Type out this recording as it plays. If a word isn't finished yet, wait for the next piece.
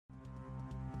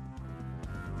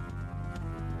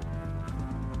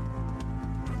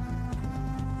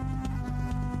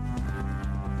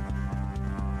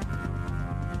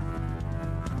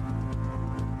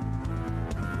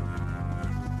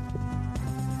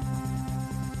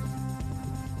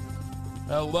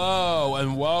Hello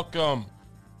and welcome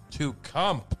to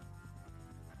Comp.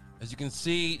 As you can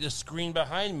see, the screen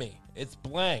behind me, it's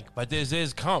blank, but this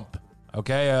is Comp.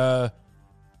 Okay, I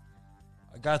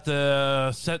got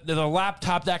there's a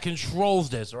laptop that controls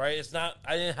this, right? It's not,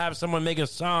 I didn't have someone make a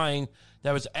sign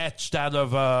that was etched out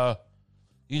of,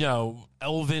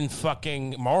 elven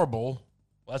fucking marble.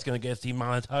 Well, that's gonna get us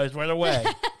demonetized right away.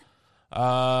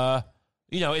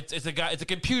 It's a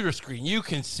computer screen. You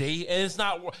can see, and it's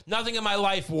nothing in my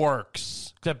life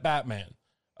works except Batman.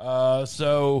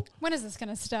 So when is this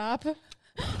gonna stop?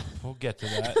 We'll get to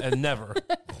that, and never,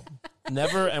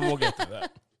 and we'll get to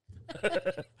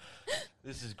that.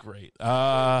 This is great.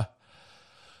 So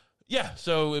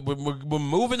we're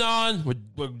moving on.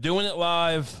 We're doing it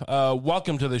live.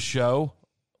 Welcome to the show,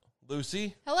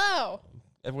 Lucy. Hello.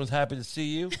 Everyone's happy to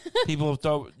see you. People have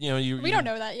thought, you. We don't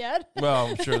know that yet. Well,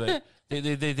 I'm sure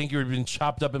they think you've been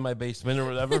chopped up in my basement or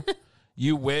whatever.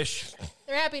 You wish.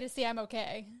 They're happy to see I'm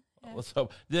okay. Yeah. So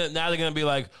now they're gonna be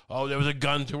like, "Oh, there was a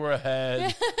gun to her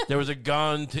head. There was a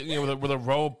gun with a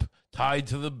rope tied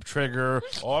to the trigger,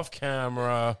 off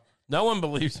camera." No one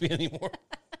believes me anymore.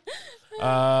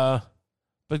 But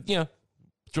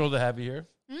thrilled to have you here.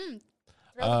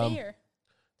 Thrilled to be here.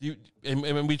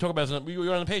 And we talk about something. We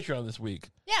were on the Patreon this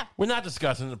week. Yeah. We're not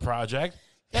discussing the project.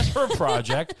 That's her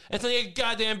project. It's none of your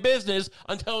goddamn business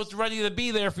until it's ready to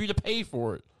be there for you to pay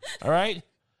for it. All right?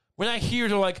 We're not here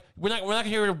to we're not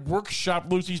here to workshop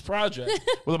Lucy's project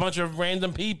with a bunch of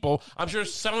random people. I'm sure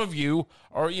some of you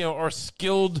are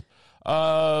skilled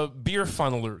beer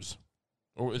funnelers.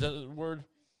 Or is that the word?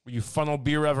 Where you funnel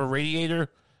beer out of a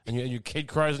radiator and your kid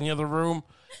cries in the other room?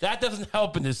 That doesn't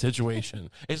help in this situation.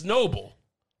 It's noble,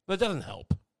 but it doesn't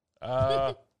help.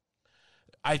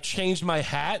 I changed my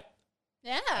hat.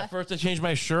 Yeah. At first I changed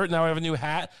my shirt. Now I have a new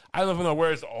hat. I don't know if I'm going to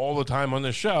wear this all the time on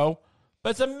the show,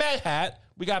 but it's a Met hat.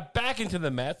 We got back into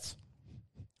the Mets.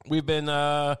 We're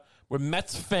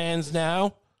Mets fans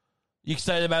now. You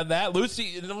excited about that?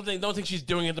 Lucy, don't think she's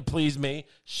doing it to please me.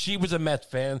 She was a Mets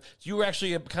fan. So you were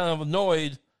actually kind of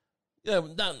annoyed.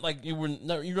 Not like you're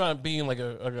not being like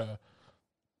a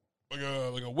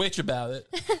witch about it.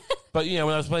 But when I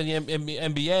was playing the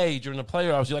NBA during the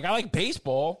playoffs, you're like, I like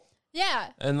baseball. Yeah.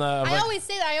 And I always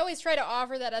say that. I always try to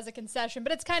offer that as a concession,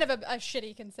 but it's kind of a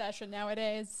shitty concession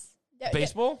nowadays.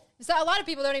 Baseball? So a lot of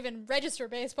people don't even register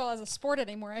baseball as a sport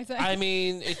anymore, I think. I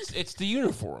mean, it's the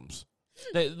uniforms.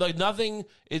 Nothing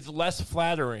is less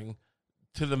flattering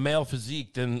to the male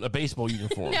physique than a baseball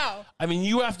uniform. No. I mean,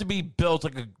 you have to be built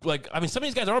some of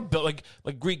these guys are built like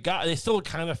Greek guys. They still look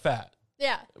kind of fat.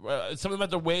 Yeah. Something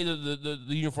about the way the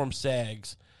uniform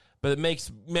sags. But it makes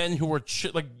men who were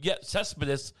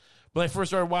Cespedes, when I first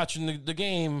started watching the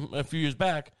game a few years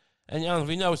back, and I don't know if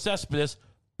you know, Cespedes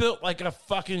built like a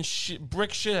fucking brick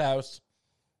shithouse.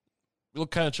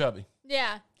 Look kind of chubby.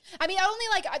 Yeah. I mean,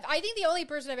 I think the only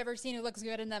person I've ever seen who looks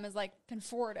good in them is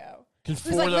Conforto. Who's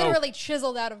literally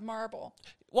chiseled out of marble.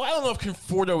 Well, I don't know if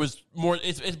Conforto is more.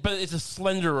 But it's a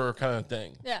slenderer kind of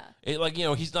thing. Yeah.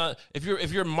 He's not. If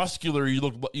you're muscular, you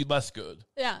look less good.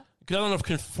 Yeah. Because I don't know if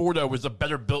Conforto was a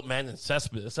better built man than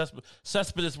Cespedes.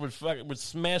 Cespedes would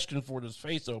smash Conforto's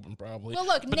face open probably. Well,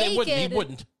 look, but naked. He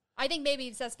wouldn't. I think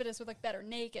maybe Cespedes would look better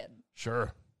naked.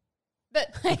 Sure.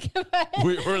 But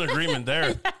we're in agreement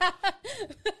there.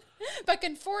 But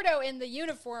Conforto in the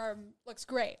uniform looks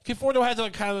great. Conforto has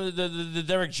kind of the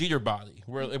Derek Jeter body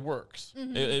where it works.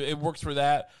 Mm-hmm. It works for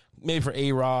that. Maybe for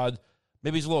A-Rod.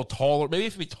 Maybe he's a little taller. Maybe he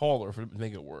has to be taller to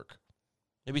make it work.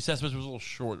 Maybe Cespedes was a little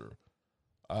shorter.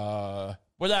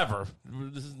 Whatever.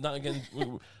 This is not again.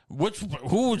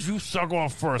 Who would you suck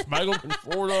off first, Michael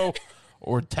Conforto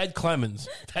or Ted Clemens?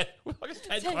 Ted Clemens.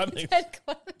 Ted Clemens.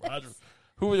 Roger.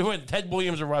 Who went? Ted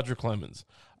Williams or Roger Clemens?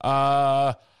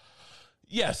 So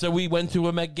we went to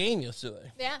a Met game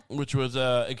yesterday. Yeah. Which was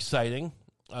exciting.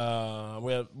 We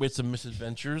had some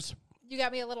misadventures. You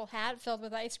got me a little hat filled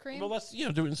with ice cream. Well, let's do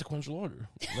it in sequential order.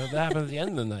 That happened at the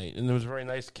end of the night, and there was a very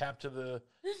nice cap to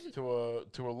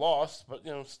a loss, but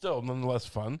still nonetheless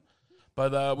fun.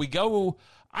 But we go.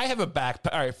 I have a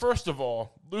backpack. All right. First of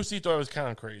all, Lucy thought it was kind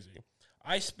of crazy.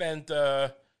 I spent.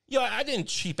 I didn't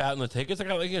cheap out on the tickets. I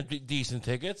got decent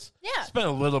tickets. Yeah. Spent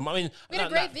a little. I mean, we had a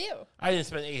great view. I didn't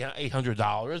spend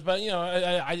 $800, but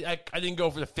I didn't go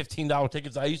for the $15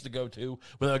 tickets I used to go to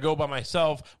when I go by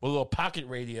myself with a little pocket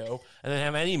radio and didn't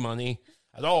have any money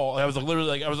at all. I was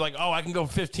literally I can go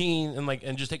for 15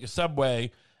 and just take a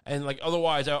subway and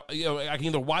otherwise I can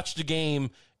either watch the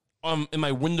game in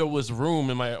my windowless room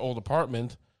in my old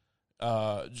apartment.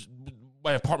 My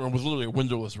apartment was literally a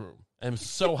windowless room. And it was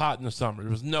so hot in the summer.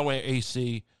 There was no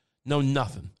AC, no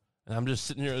nothing. And I'm just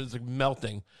sitting here, it's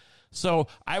melting. So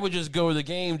I would just go to the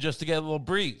game just to get a little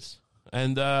breeze.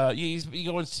 And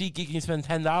you go and SeatGeek and you spend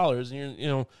 $10,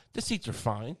 and the seats are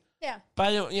fine. Yeah. But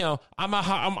I don't,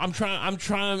 I'm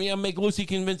trying to make Lucy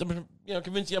convince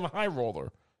you I'm a high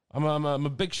roller. I'm a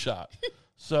big shot.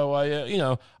 So we're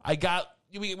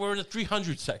in the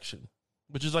 300 section,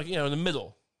 which is in the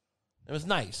middle. It was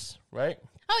nice, right?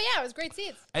 Oh yeah, it was great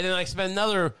seats. And then I spent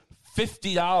another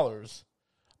 $50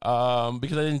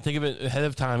 because I didn't think of it ahead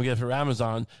of time to get it for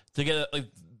Amazon to get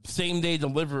same day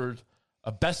delivered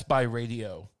a Best Buy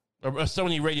radio or a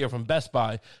Sony radio from Best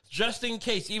Buy, just in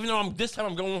case. Even though this time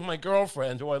I'm going with my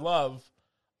girlfriend, who I love,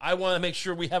 I want to make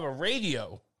sure we have a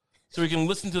radio so we can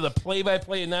listen to the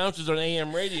play-by-play announcers on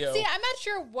AM radio. See, I'm not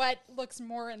sure what looks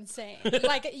more insane,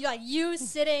 like you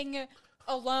sitting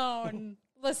alone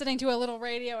listening to a little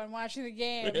radio and watching the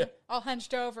game, all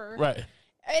hunched over, right?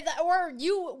 Or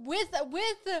you with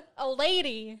a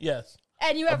lady, yes,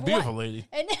 and you have a beautiful lady,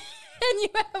 and you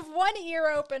have one ear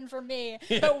open for me,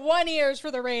 but one ear is for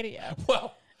the radio.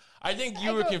 Well, I think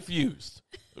you were confused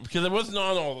because it wasn't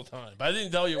on all the time. But I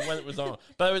didn't tell you when it was on.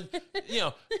 But I was,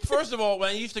 first of all, when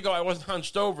I used to go, I wasn't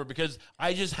hunched over because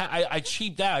I just I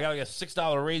cheaped out. I got a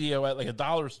 $6 radio at a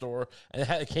dollar store, and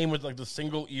it came with the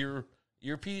single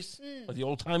earpiece, like the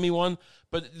old timey one.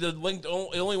 But the length it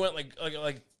only went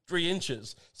like 3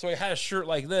 inches, so I had a shirt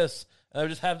like this. And I would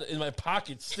just have it in my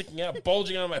pocket, sticking out,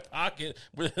 bulging out of my pocket,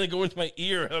 but then go into my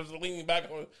ear. And I was leaning back,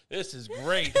 going, "This is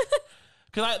great."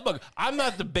 Because I'm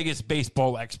not the biggest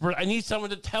baseball expert. I need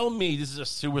someone to tell me this is a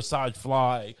suicide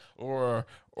fly or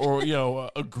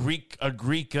a Greek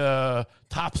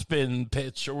topspin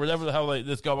pitch or whatever the hell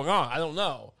that's going on. I don't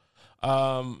know.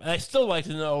 And I still like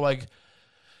to know,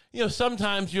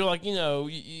 sometimes you're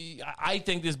I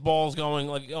think this ball's going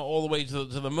all the way to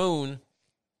the moon,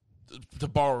 to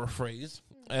borrow a phrase,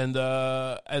 and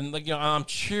I'm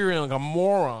cheering like a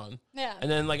moron. Yeah.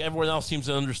 And then everyone else seems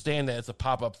to understand that it's a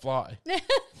pop-up fly.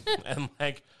 And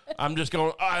I'm just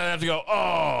going, I have to go,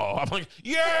 oh. I'm like,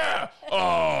 yeah,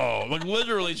 oh.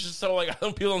 Literally, it's just so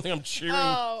people don't think I'm cheering.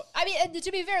 Oh, I mean,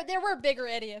 to be fair, there were bigger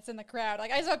idiots in the crowd.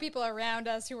 I saw people around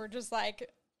us who were just it's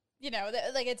in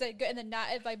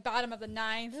the bottom of the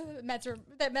ninth.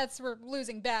 The Mets were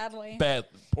losing badly. They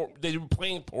were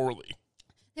playing poorly.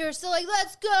 They were still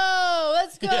let's go,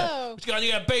 let's go. Yeah, but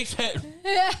you got a base hit.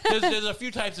 There's a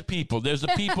few types of people. There's the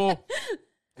people.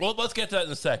 Well, let's get to that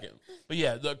in a second. But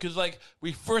yeah, because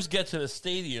we first get to the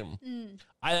stadium,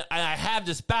 I have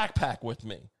this backpack with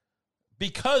me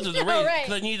because of the radio.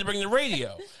 Because I needed to bring the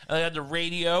radio, and I had the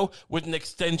radio with an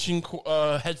extension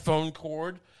headphone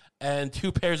cord and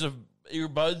 2 pairs of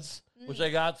earbuds, which I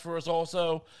got for us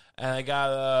also, and I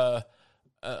got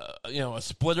a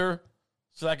splitter.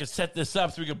 So I could set this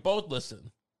up so we could both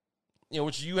listen,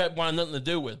 which you had wanted nothing to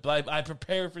do with. But I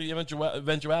prepared for the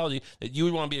eventuality that you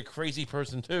would want to be a crazy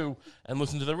person too and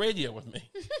listen to the radio with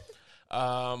me.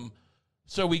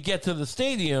 So we get to the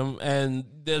stadium and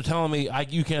they're telling me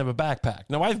you can't have a backpack.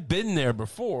 Now I've been there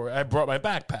before. I brought my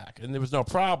backpack and there was no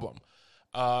problem.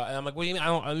 And I'm like, what do you mean?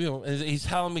 I don't. And he's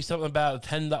telling me something about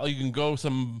 $10. You can go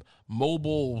some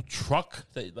mobile truck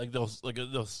that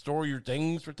they'll store your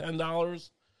things for $10.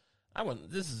 I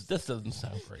went, this doesn't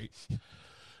sound great.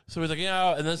 So he's like,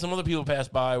 yeah, and then some other people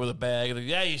passed by with a bag. Like,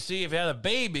 yeah, you see, if you had a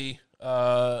baby,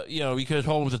 you could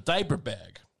hold him with a diaper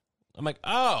bag. I'm like,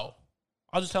 oh,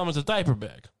 I'll just tell him it's a diaper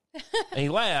bag. And he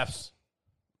laughs.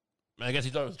 I guess he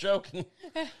thought it was joking.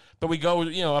 But we go,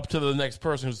 up to the next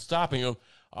person who's stopping him,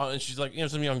 and she's like,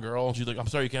 some young girl, and she's like, I'm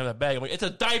sorry, you can't have that bag. I'm like, it's a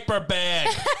diaper bag.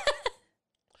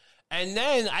 And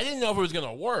then I didn't know if it was going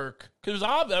to work, because it was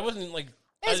obvious. I wasn't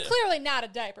It's clearly not a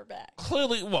diaper bag.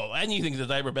 Clearly, well, anything's a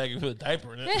diaper bag with a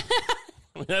diaper in it.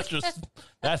 I mean, that's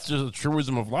just a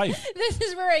truism of life. This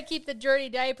is where I keep the dirty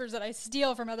diapers that I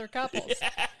steal from other couples.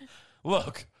 Yeah.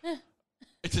 Look,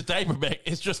 it's a diaper bag.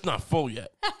 It's just not full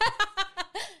yet.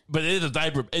 But it is a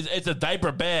diaper. It's a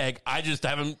diaper bag. I just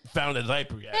haven't found a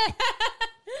diaper yet.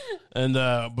 And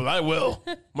but I will.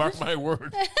 Mark my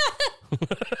word.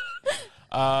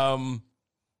 But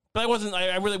I wasn't.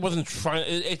 I really wasn't trying.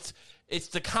 It's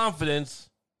the confidence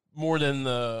more than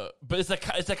but it's the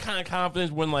kind of confidence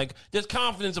when there's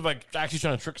confidence of actually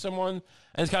trying to trick someone,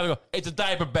 and it's kind of it's a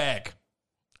diaper bag,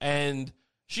 and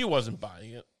she wasn't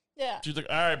buying it. Yeah. She's like,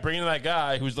 all right, bring in that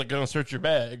guy who's going to search your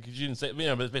bag. She didn't say,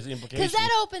 but it's basically implication. Because that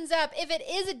opens up, if it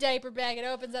is a diaper bag, it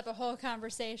opens up a whole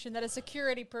conversation that a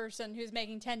security person who's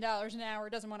making $10 an hour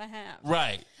doesn't want to have.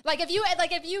 Right. If you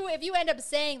end up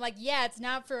saying yeah, it's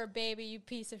not for a baby, you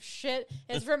piece of shit.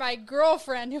 It's for my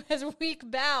girlfriend who has weak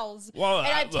bowels. Well,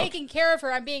 and I'm taking care of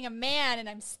her. I'm being a man and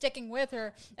I'm sticking with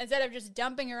her instead of just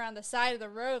dumping her on the side of the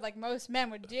road like most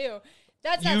men would do.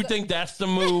 That's You not think that's the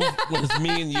move when it's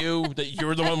me and you, that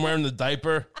you're the one wearing the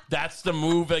diaper? That's the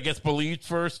move that gets believed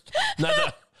first? Not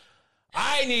the,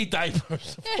 I need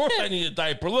diapers. Of course I need a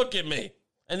diaper. Look at me.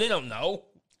 And they don't know.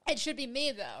 it should be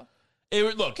me though, It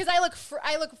would look. because I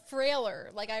look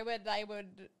frailer. Like I would.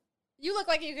 You look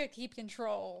like you could keep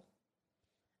control.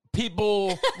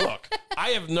 People, look, I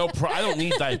have I don't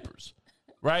need diapers,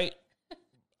 right?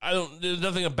 There's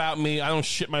nothing about me. I don't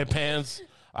shit my pants.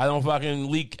 I don't fucking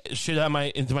leak shit out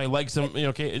into my legs.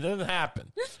 Okay, it doesn't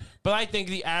happen. But I think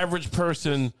the average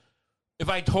person, if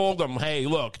I told them, hey,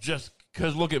 look, just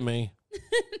because look at me,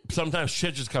 sometimes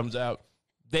shit just comes out.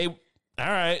 All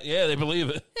right, yeah, they believe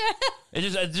it.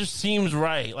 It just seems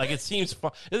right. Like, it seems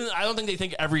fun. I don't think they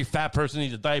think every fat person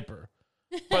needs a diaper.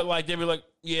 But, like, they'd be like,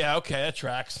 yeah, okay, that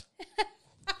tracks.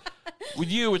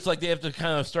 With you, it's like they have to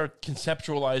kind of start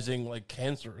conceptualizing, like,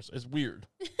 cancers. It's weird.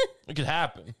 It could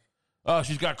happen. Oh,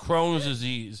 she's got Crohn's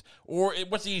disease. Or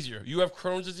what's easier? You have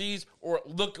Crohn's disease, or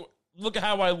look at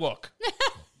how I look.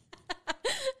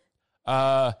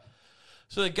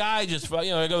 So the guy just,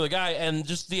 I go to the guy, and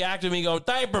just the act of me go,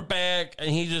 diaper bag, and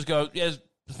he just goes, yeah,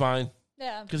 it's fine.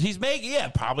 Yeah. Because he's making,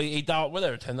 probably $8,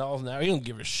 whatever, $10 an hour. He don't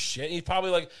give a shit. He's probably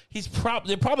like,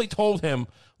 they probably told him,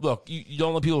 look, you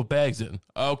don't let people with bags in.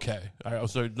 Okay. All right.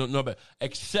 So no bag.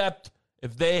 Except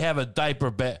if they have a diaper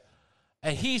bag.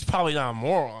 And he's probably not a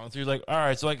moron. So he's like, all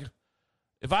right. So, like,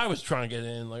 if I was trying to get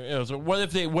in, like, so what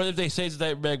if they say it's a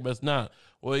diaper bag, but it's not?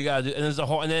 Well, you got to do, and there's a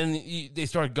whole, and then they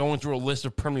start going through a list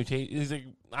of permutations. He's like,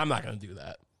 I'm not going to do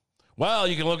that. Well,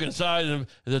 you can look inside, and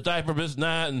the diaper is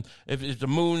not, and if the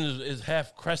moon is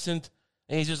half crescent,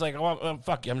 and he's just like, oh,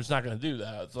 fuck you, I'm just not going to do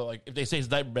that. So, like, if they say it's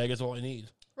a diaper bag, that's all I need.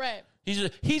 Right. He's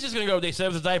just going to go, they said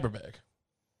it was a diaper bag.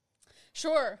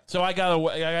 Sure. So I got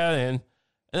in,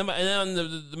 and then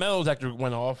the metal detector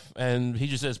went off, and he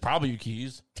just says, probably your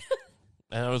keys.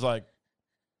 And I was like,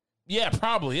 yeah,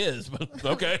 probably is, but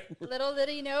okay. Little did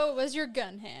he know it was your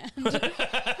gun hand.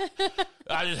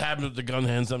 I just happen with the gun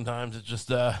hand sometimes. It's just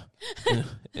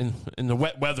in the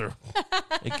wet weather,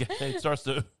 it starts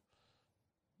to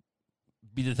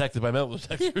be detected by metal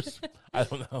detectors. I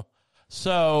don't know.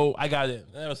 So I got in.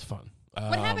 That was fun.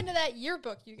 What happened to that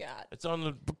yearbook you got It's on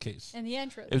the bookcase. in the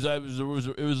entrance? It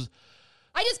was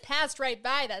I just passed right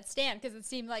by that stand because it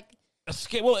seemed like a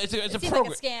scam. Well, it's a seemed program.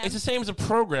 like a scam. It's the same as a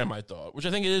program, I thought, which I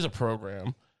think it is a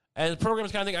program. And the program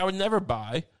is kind of thing I would never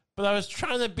buy. But I was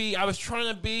trying to be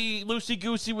loosey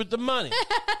goosey with the money.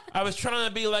 I was trying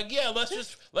to be like, yeah,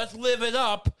 let's live it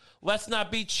up. Let's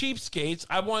not be cheapskates.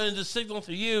 I wanted to signal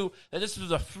to you that this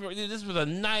was a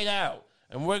night out,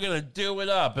 and we're gonna do it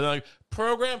up. And like,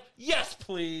 program, yes,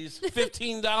 please,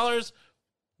 $15,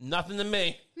 nothing to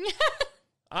me.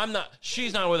 I'm not.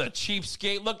 She's not with a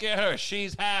cheapskate. Look at her.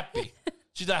 She's happy.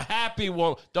 She's a happy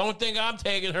woman. Don't think I'm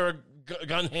taking her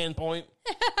gun hand point.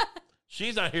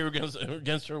 She's not here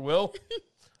against her will.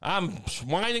 I'm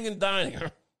whining and dining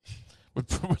her with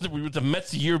the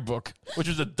Mets yearbook, which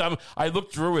is a dumb. I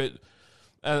looked through it,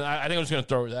 and I think I'm just gonna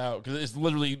throw it out because it's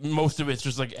literally most of it's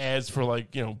just like ads for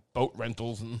like boat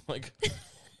rentals and like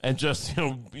and just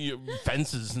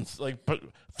fences and like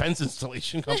fence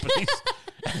installation companies.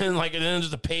 And then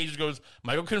just a page goes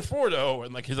Michael Conforto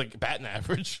and like his like batting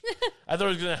average. I thought it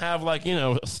was gonna have like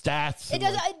stats.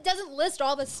 It doesn't list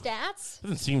all the stats.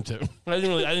 Doesn't seem to. I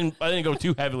didn't go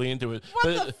too heavily into it.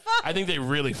 What the fuck? I think they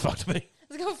really fucked me.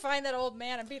 Let's go find that old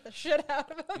man and beat the shit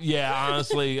out of him. Yeah,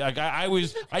 honestly, like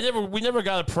we never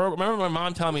got a program. Remember my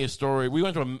mom telling me a story. We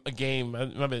went to a game. I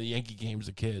remember the Yankee game as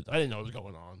a kid. I didn't know what was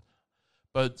going on,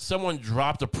 but someone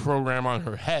dropped a program on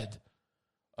her head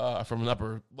from an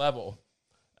upper level.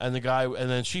 And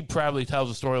then she proudly tells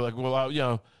the story like, well,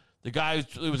 the guy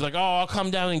was like, oh, I'll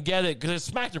come down and get it because it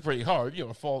smacked her pretty hard.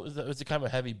 It's a kind of a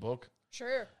heavy book.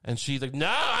 Sure. And she's like,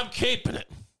 no, I'm keeping it,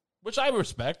 which I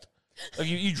respect. Like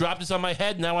you dropped this on my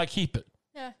head, now I keep it.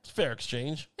 Yeah. It's fair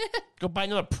exchange. Go buy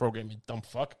another program, you dumb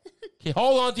fuck. Okay,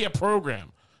 hold on to your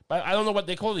program. But I don't know what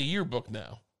they call it, a yearbook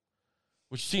now,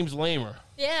 which seems lamer.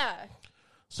 Yeah.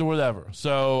 So whatever.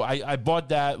 So I bought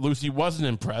that. Lucy wasn't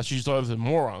impressed. She thought I was a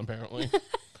moron, apparently.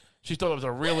 She thought I was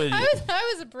a real idiot.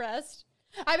 I was impressed.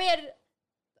 I mean,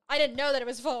 I didn't know that it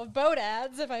was full of boat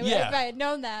ads if I had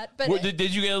known that. But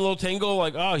did you get a little tingle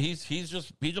like, oh, he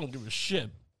don't give a shit?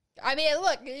 I mean,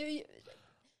 look.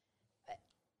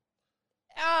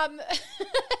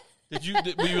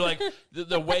 Were you like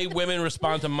the way women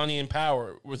respond to money and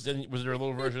power? Was there a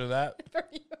little version of that?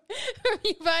 Were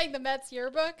you buying the Mets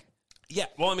yearbook? Yeah.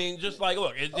 Well, I mean, just like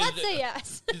look. Let's say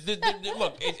yes.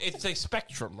 Look, it's a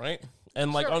spectrum, right?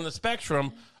 And like Sure. on the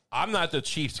spectrum, I'm not the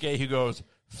cheapskate who goes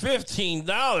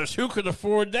 $15. Who could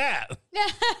afford that?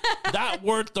 Not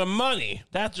worth the money.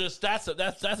 That's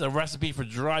a recipe for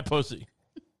dry pussy,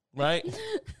 right?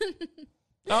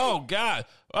 Oh God!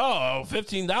 Oh,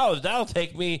 $15. That'll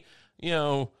take me,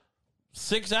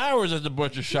 6 hours at the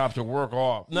butcher shop to work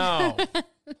off. No.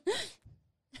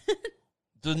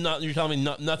 You're telling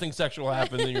me nothing sexual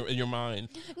happened in your mind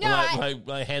No,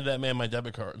 when I handed that man my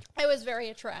debit card. It was very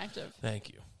attractive. Thank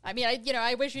you. I mean,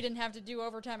 I wish you didn't have to do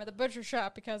overtime at the butcher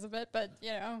shop because of it, but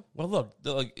Well, look,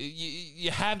 you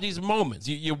have these moments.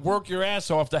 You work your ass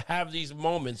off to have these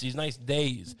moments, these nice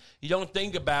days. You don't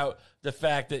think about the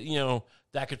fact that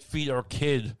that could feed our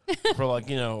kid for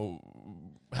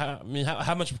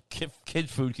how much kid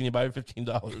food can you buy for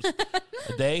 $15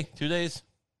 a day, 2 days?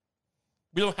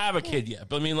 We don't have a kid yet,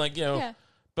 but I mean,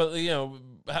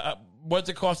 what's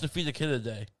it cost to feed a kid a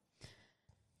day?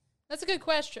 That's a good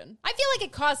question. I feel like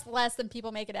it costs less than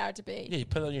people make it out to be. Yeah, you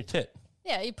put it on your tit.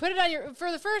 Yeah, you put it on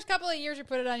for the first couple of years, you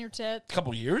put it on your tit.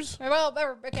 Couple years? Well,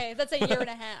 okay, let's say a year and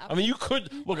a half. I mean, you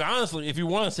could, look, honestly, if you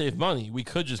want to save money, we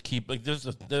could just keep,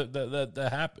 that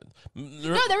happened.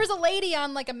 No, there was a lady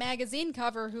on, a magazine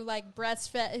cover who,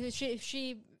 breastfed,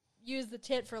 she used the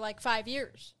tit for, 5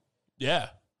 years. Yeah.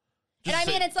 And I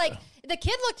mean, it's the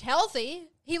kid looked healthy.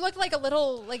 He looked like a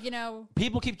little,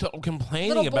 people keep complaining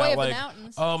little boy about, of the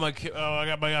mountains. oh,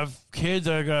 I got kids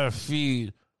I got to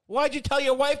feed. Why'd you tell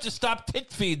your wife to stop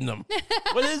tit feeding them?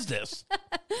 What is this?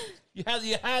 You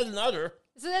had another.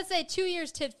 So let's say 2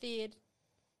 years tit feed.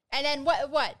 And then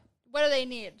what do they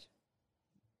need?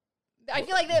 I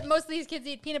feel like that most of these kids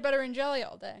eat peanut butter and jelly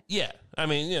all day. Yeah. I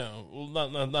mean,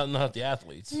 not the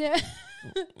athletes. Yeah.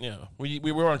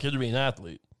 We want kids to be an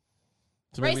athlete.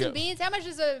 So rice and beans? How much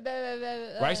is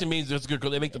a rice and beans? That's good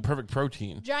because they make the perfect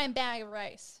protein. Giant bag of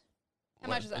rice. How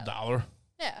much is that? $1.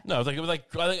 Yeah. No, it was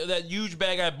like I think that huge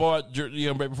bag I bought,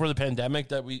 right before the pandemic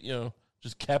that we,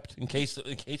 just kept in case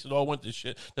it all went to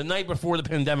shit. The night before the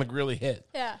pandemic really hit.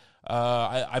 Yeah.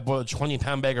 I bought a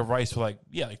 20-pound bag of rice for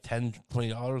 $10,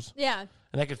 $20. Yeah.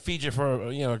 And I could feed you for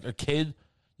a kid.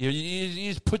 You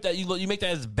just put that you make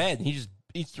that as bed, and he just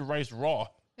eats the rice raw.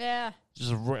 Yeah.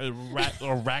 Just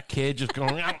a rat kid just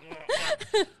going. I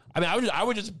mean, I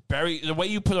would just bury the way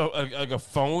you put a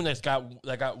phone that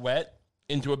got wet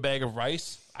into a bag of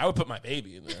rice. I would put my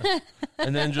baby in there,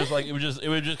 and then just it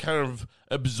would just kind of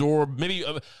absorb. Maybe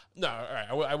no, all right.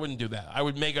 I wouldn't do that. I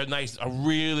would make a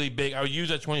really big. I would use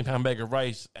that 20-pound bag of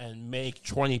rice and make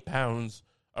 20 pounds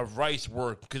of rice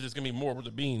work because it's gonna be more with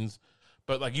the beans.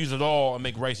 But use it all and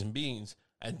make rice and beans,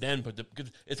 and then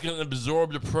because it's gonna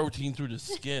absorb the protein through the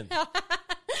skin.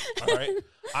 All right,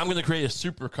 I'm gonna create a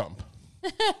super cump.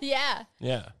 Yeah.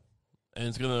 Yeah, and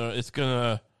it's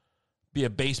gonna be a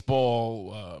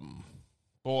baseball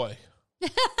boy.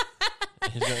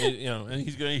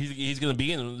 He's gonna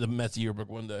be in the Mets yearbook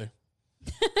one day,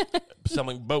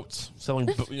 selling boats,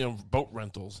 boat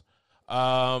rentals.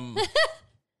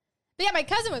 But yeah, my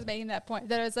cousin was making that point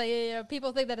that it's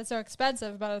people think that it's so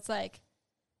expensive, but it's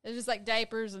just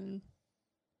diapers and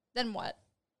then what?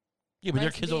 Yeah, but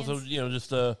their kids also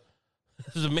just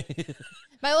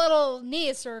my little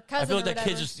niece or cousin. I feel like that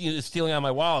kid's just stealing out of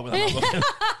my wallet when I'm not looking.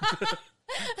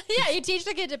 Yeah, you teach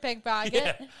the kid to pickpocket.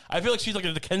 Yeah. I feel like she's like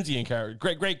a Dickensian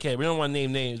character. Great kid. We don't want to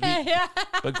name names, yeah.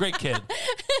 But great kid.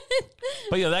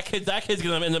 But that kid's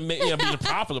gonna end up being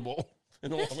profitable.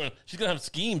 She's gonna have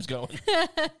schemes going.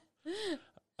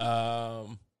 I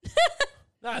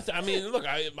mean, look,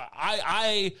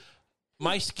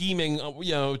 my scheming,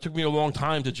 took me a long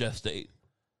time to gestate.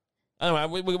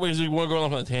 Anyway, we want to go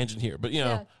off on a tangent here, but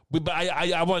but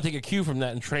I want to take a cue from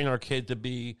that and train our kid to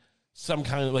be some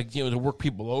kind of to work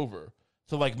people over.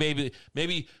 So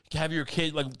maybe have your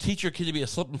kid teach your kid to be a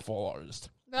slip and fall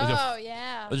artist. Oh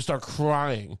yeah. Just start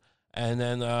crying, and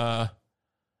then I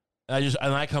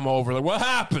come over what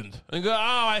happened? And go,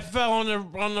 I fell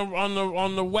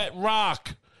on the wet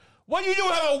rock. What do you do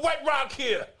have a wet rock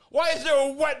here? Why is there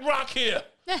a wet rock here?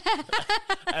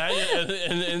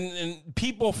 and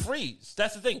people freeze.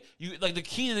 That's the thing. You the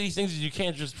key to these things is you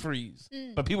can't just freeze,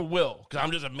 but people will because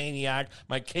I'm just a maniac.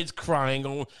 My kid's crying,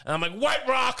 and I'm like, wet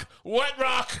rock.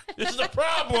 This is a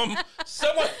problem.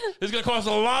 Someone is going to cost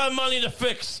a lot of money to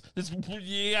fix this.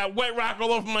 You got wet rock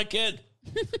all over my kid,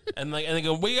 and they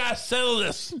go, we got to settle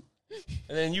this. And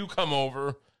then you come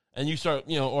over. And you start,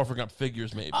 offering up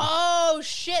figures, maybe. Oh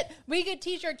shit! We could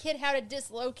teach our kid how to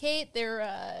dislocate their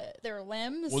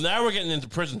limbs. Well, now we're getting into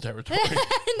prison territory.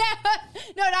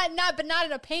 But not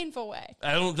in a painful way.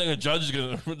 I don't think a judge is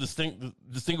going to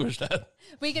distinguish that.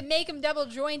 We could make them double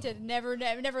jointed. Never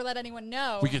let anyone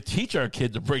know. We could teach our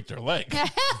kid to break their leg.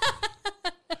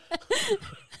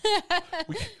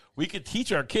 We could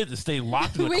teach our kids to stay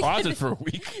locked in the closet for a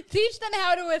week. Teach them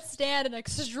how to withstand an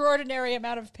extraordinary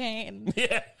amount of pain.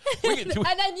 Yeah. We could And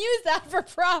then use that for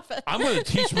profit. I'm going to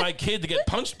teach my kid to get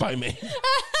punched by me.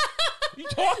 What are you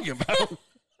talking about?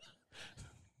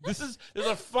 There's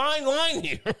a fine line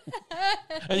here.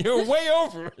 And you're way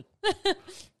over it.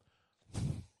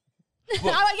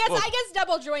 Look, I guess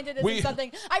double jointed isn't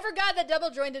something. I forgot that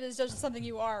double jointed is just something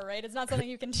you are, right? It's not something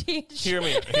you can teach. Hear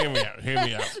me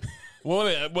out. Well,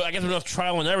 I guess enough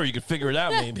trial and error, you could figure it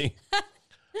out, maybe.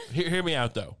 Hear me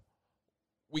out, though.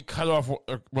 We cut off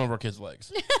one of our kids'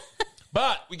 legs,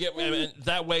 but we get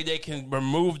that way they can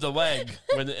remove the leg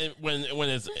when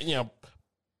it's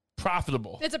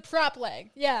profitable. It's a prop leg,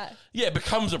 yeah. Yeah, it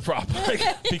becomes a prop leg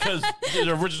because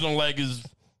the original leg has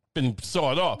been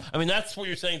sawed off. I mean, that's what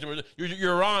you're saying to her.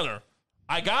 Your Honor,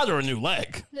 I got her a new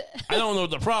leg. I don't know what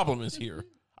the problem is here.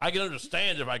 I can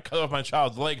understand if I cut off my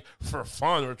child's leg for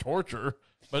fun or torture,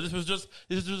 but this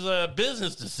was a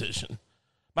business decision.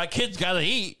 My kids got to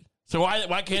eat, so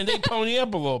why can't they pony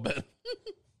up a little bit?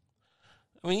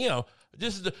 I mean,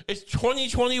 it's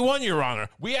 2021, Your Honor.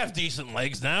 We have decent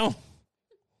legs now.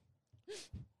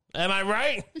 Am I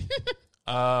right?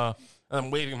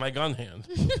 I'm waving my gun hand.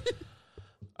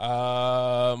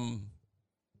 But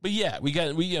yeah, we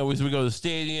go to the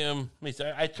stadium.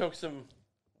 I took some.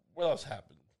 What else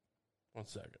happened? 1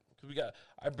 second, because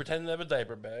I pretended to have a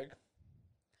diaper bag.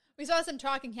 We saw some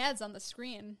talking heads on the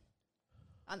screen,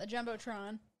 on the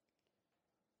jumbotron.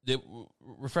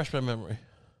 Refresh my memory.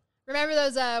 Remember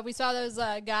those? We saw those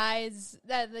guys,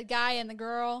 the guy and the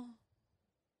girl,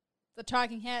 the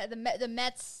talking head, the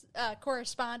Mets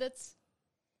correspondents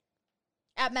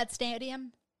at Met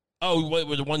Stadium. Oh, what,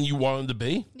 the one you wanted to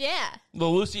be? Yeah. The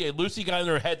Lucy got in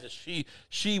her head that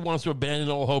she wants to abandon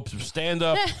all hopes of stand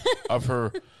up, of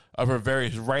her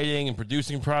various writing and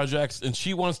producing projects, and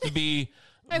she wants to be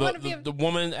the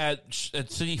woman at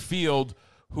Citi Field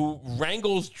who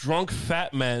wrangles drunk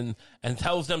fat men and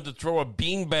tells them to throw a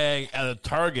beanbag at a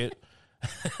Target,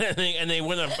 and they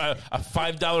win a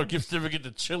 $5 gift certificate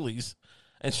to Chili's,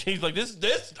 and she's like, this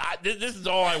is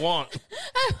all I want.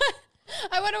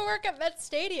 I want to work at Met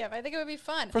Stadium. I think it would be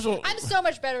fun. First of all, I'm so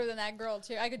much better than that girl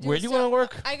too. I could do. Where do you want to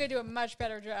work? I could do a much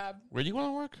better job. Where do you want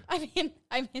to work? I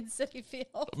mean, Citi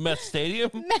Field. Met Stadium.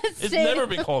 It's Stadium. never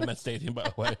been called Met Stadium, by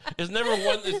the way. It's never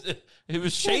one. It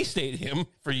was Shea Stadium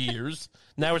for years.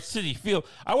 Now it's Citi Field.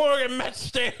 I want to work at Met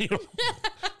Stadium.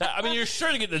 I mean, you're sure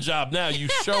to get the job now. You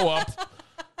show up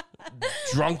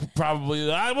drunk, probably.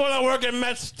 I want to work at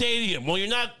Met Stadium. Well, you're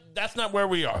not. That's not where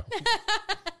we are.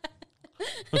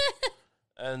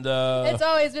 And it's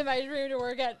always been my dream to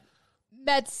work at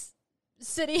Mets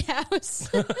City House.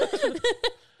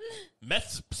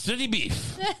 Mets City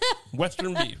Beef.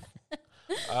 Western Beef.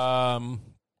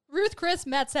 Ruth Chris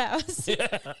Mets House.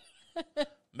 Yeah.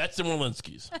 Mets and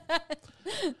Walensky's.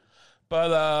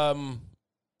 But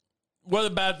what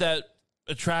about that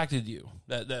attracted you?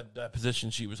 That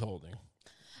position she was holding?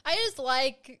 I just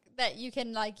like that you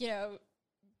can,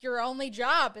 your only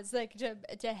job is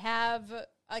to have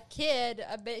a kid,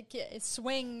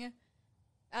 swing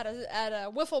at a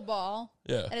wiffle ball.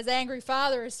 Yeah. And his angry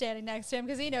father is standing next to him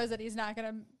because he knows that he's not going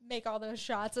to make all those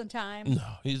shots in time.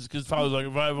 No, his father's like,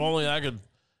 if only I could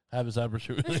have this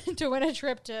opportunity to win a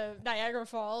trip to Niagara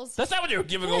Falls. That's not what they were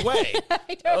giving away.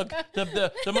 I don't know.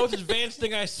 The most advanced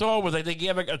thing I saw was they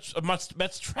gave a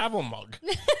Mets travel mug.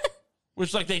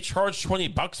 Which they charge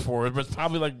 $20 for it, but it's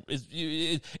probably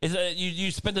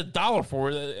you spend $1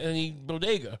 for it at any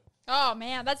bodega. Oh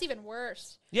man, that's even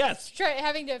worse. Yes,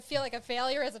 having to feel like a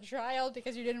failure as a child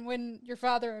because you didn't win your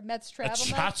father a Mets travel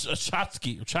mug. A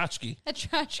tchotchke,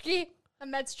 a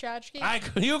Mets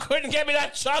tchotchke. You couldn't get me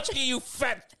that tchotchke, you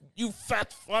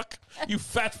fat fuck,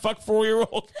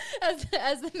 4-year-old.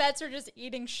 As the Mets are just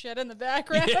eating shit in the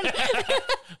background. Yeah.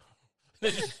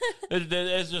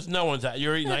 There's just no one's at.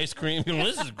 You're eating ice cream.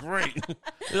 This is great.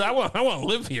 I want to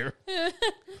live here.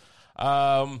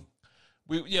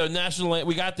 National.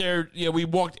 We got there. We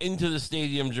walked into the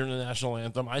stadium during the national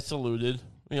anthem. I saluted.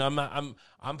 I'm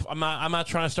not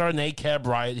trying to start an ACAB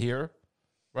riot here,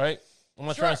 right? I'm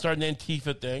not trying to start an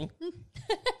Antifa thing.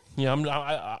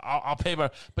 I'll pay my.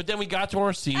 But then we got to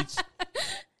our seats,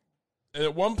 and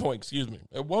at one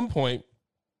point,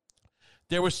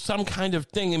 there was some kind of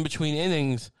thing in between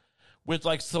innings with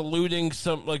saluting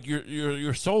some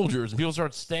your soldiers, and people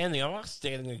start standing. I'm not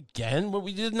standing again, but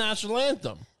we did the national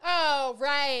anthem. Oh,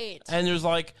 right. And there's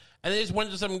and they just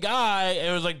went to some guy, and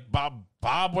it was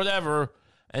Bob whatever,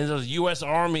 and there's a U.S.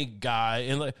 Army guy,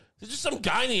 and there's just some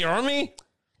guy in the Army.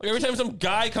 Every time some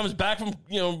guy comes back from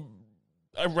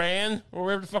Iran or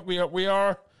wherever the fuck we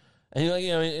are,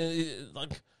 And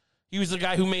like he was the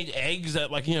guy who made eggs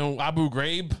at like Abu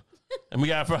Ghraib, and we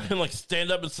got to fucking like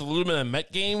stand up and salute him in a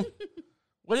Met game.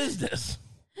 What is this?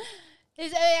 He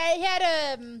had he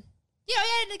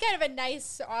had kind of a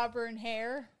nice auburn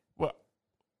hair. What?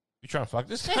 You trying to fuck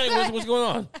this guy? What's going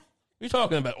on? What are you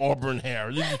talking about auburn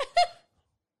hair?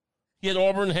 He had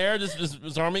auburn hair.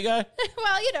 This army guy.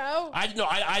 Well,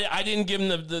 I didn't give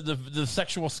him the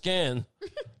sexual scan.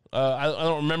 I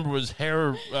don't remember what his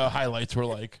hair highlights were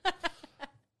like.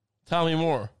 Tell me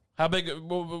more. How big?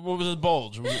 What was his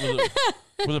bulge? Was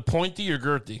it pointy or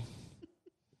girthy?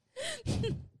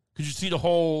 Could you see the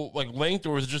whole like length,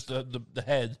 or was it just the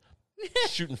head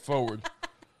shooting forward?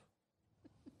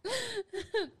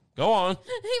 Go on.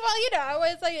 Well,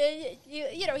 it's like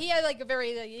he had like a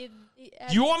very.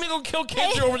 You want me to go kill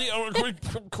kids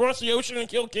across the ocean and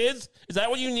kill kids? Is that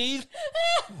what you need?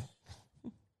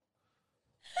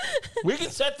 We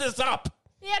can set this up.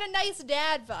 He had a nice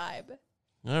dad vibe.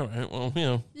 All right. Well,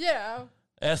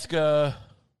 ask. I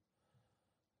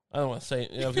don't want to say.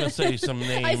 I was going to say some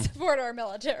name. I support our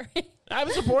military. I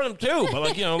would support him too, but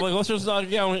let's just not. I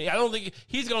don't think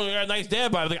he's going to get a nice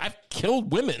dad vibe. Like, I've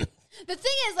killed women. The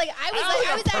thing is, like,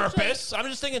 I was purpose. I'm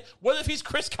just thinking, what if he's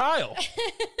Chris Kyle?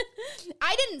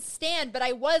 I didn't stand, but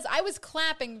I was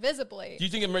clapping visibly. Do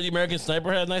you think the American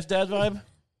Sniper had a nice dad vibe?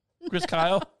 Chris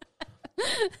Kyle?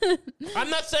 I'm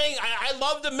not saying I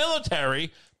love the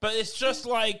military, but it's just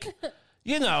like,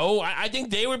 I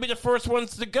think they would be the first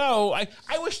ones to go. I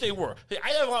wish they were.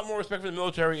 I have a lot more respect for the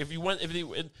military. If it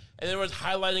was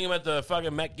highlighting him at the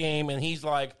fucking Met game, and he's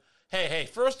like, Hey,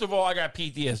 first of all, I got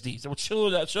PTSD, so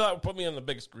chill out, put me on the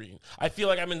big screen. I feel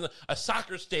like I'm in a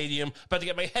soccer stadium about to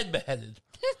get my head beheaded.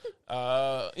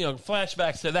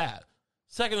 Flashbacks to that.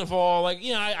 Second of all,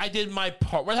 I did my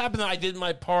part. What happened? I did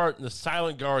my part in The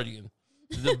Silent Guardian.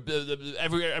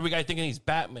 Every guy thinking he's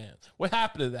Batman. What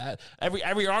happened to that?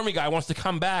 Every army guy wants to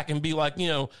come back and be like,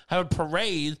 have a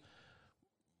parade.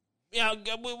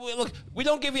 Look, we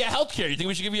don't give you a health care. You think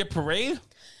we should give you a parade?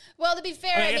 Well, to be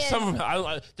fair,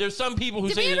 there's some people who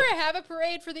say... Did we ever have a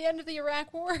parade for the end of the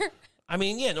Iraq War? I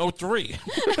mean, in 2003.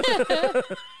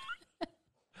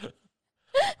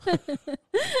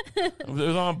 It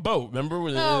was on a boat, remember?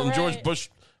 When George Bush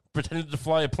pretended to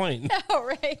fly a plane. Oh,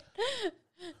 right.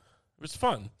 It was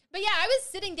fun. But yeah, I was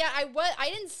sitting down.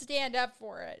 I didn't stand up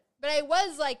for it, but I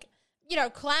was like,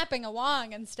 clapping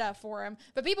along and stuff for him.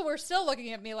 But people were still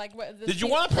looking at me like, "What?" Did you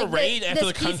want a parade after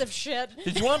the piece of shit?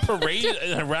 Did you want a parade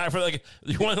in Iraq for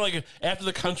you want after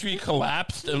the country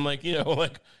collapsed and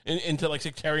into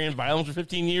sectarian violence for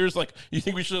 15 years? Like, you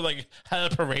think we should have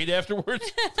had a parade afterwards?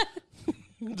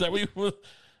 Is that what you?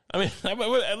 I mean,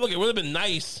 look, it would have been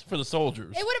nice for the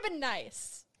soldiers. It would have been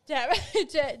nice.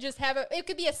 To just have it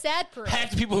could be a sad parade.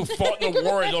 Half the people who fought in the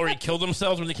war had already killed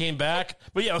themselves when they came back.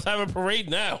 But yeah, let's have a parade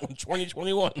now in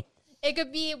 2021. It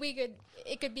could be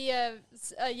a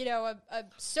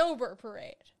sober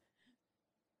parade.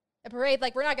 A parade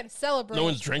we're not going to celebrate. No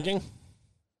one's drinking?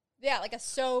 Yeah, like a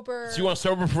sober. So you want a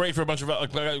sober parade for a bunch of half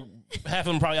of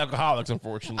them probably alcoholics,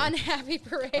 unfortunately. Unhappy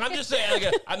parade. I'm just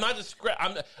saying, I'm not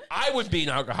I would be an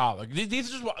alcoholic.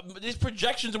 These are just these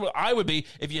projections of what I would be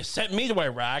if you sent me to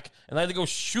Iraq and I had to go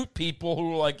shoot people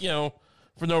who were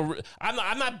for no.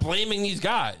 I'm not blaming these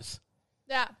guys.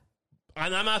 Yeah.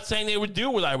 And I'm not saying they would do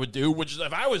what I would do, which is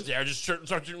if I was there, just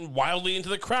start shooting wildly into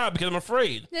the crowd because I'm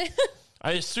afraid.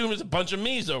 I assume there's a bunch of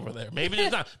me's over there. Maybe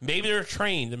there's not. Maybe they're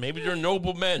trained, and maybe they're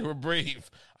noble men who are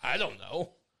brave. I don't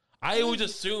know. I always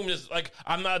assume it's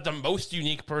I'm not the most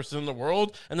unique person in the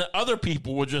world, and that other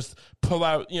people would just pull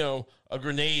out, a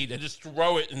grenade and just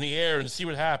throw it in the air and see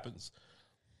what happens.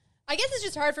 I guess it's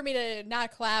just hard for me to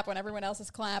not clap when everyone else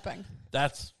is clapping.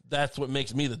 That's what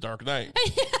makes me the Dark Knight.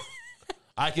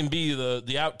 I can be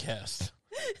the outcast.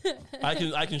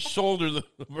 I can shoulder the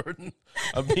burden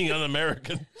of being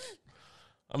un-American.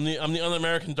 I'm the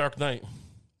un-American Dark Knight.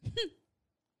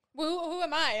 Who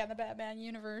am I in the Batman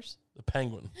universe? The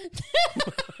Penguin.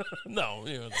 No,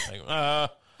 the Penguin.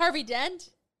 Harvey Dent?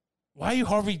 Why are you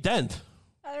Harvey Dent?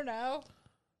 I don't know.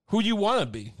 Who do you want to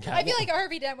be? I feel like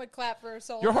Harvey Dent would clap for a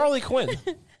soldier. You're Harley Quinn.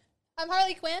 I'm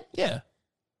Harley Quinn? Yeah.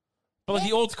 But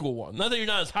the old school one. Not that you're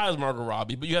not as high as Margot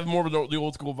Robbie, but you have more of the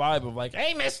old school vibe of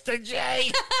hey, Mr.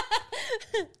 J.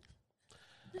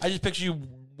 I just picture you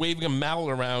waving a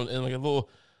mallet around and a little...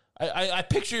 I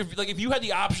picture if you had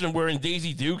the option of wearing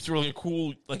Daisy Dukes or a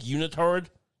cool unitard,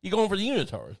 you going for the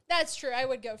unitard. That's true. I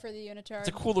would go for the unitard. It's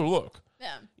a cooler look.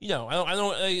 Yeah. I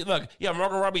don't look. Yeah,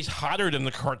 Margot Robbie's hotter than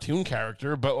the cartoon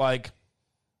character, but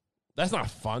that's not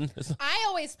fun. I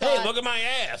always thought. Hey, look at my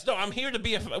ass. No, I'm here to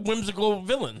be a whimsical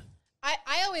villain.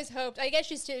 I always hoped. I guess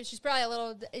she's probably a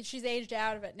little. She's aged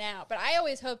out of it now. But I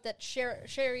always hoped that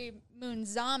Sherry Moon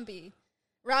Zombie,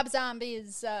 Rob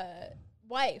Zombie's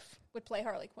wife, would play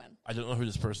Harley Quinn. I don't know who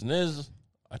this person is.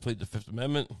 I played the Fifth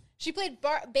Amendment. She played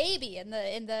Baby in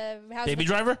the House Baby of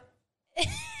Driver.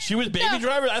 She was Baby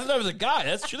Driver. I thought that was a guy.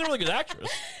 She's a really good actress.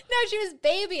 No, she was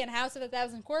Baby in House of a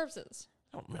Thousand Corpses.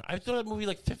 Oh, man, I saw that movie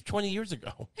like 20 years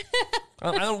ago.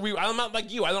 I'm not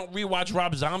like you. I don't rewatch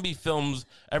Rob Zombie films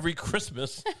every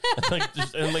Christmas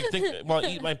while I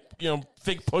eat my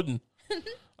fig pudding.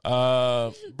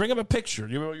 Bring up a picture.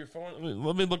 You have your phone?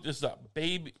 Let me look this up.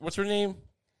 Baby, what's her name?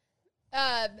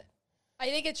 I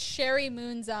think it's Sherry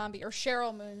Moon Zombie or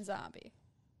Cheryl Moon Zombie.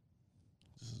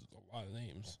 This is a lot of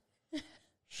names.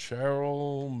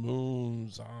 Cheryl Moon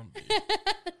Zombie.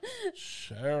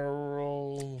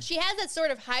 Cheryl. She has that sort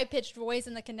of high-pitched voice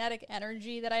and the kinetic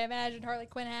energy that I imagined Harley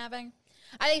Quinn having.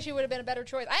 I think she would have been a better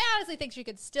choice. I honestly think she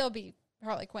could still be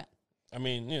Harley Quinn. I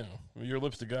mean, your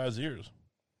lips to God's ears.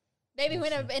 Maybe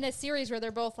in a series where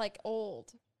they're both like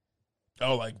old.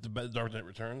 Oh, like the Dark Knight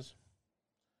Returns?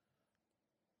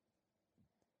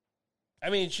 I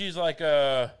mean, she's like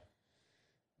she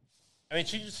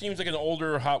just seems like an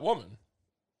older hot woman.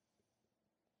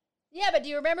 Yeah, but do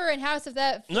you remember in House of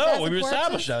that? No, we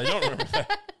established that. I don't remember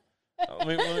that.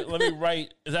 let me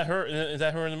write. Is that her? Is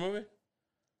that her in the movie?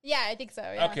 Yeah, I think so.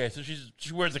 Yeah. Okay, so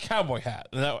she wears a cowboy hat,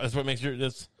 and that's what makes her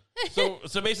this. So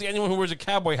basically, anyone who wears a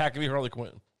cowboy hat can be Harley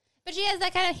Quinn. But she has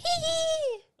that kind of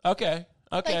hee. Okay.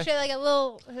 Like she like a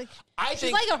little.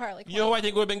 She's like a Harley Quinn. You know who I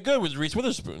think would have been good was Reese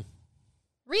Witherspoon.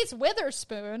 Reese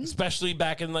Witherspoon, especially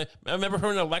back in I remember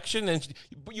her in election, and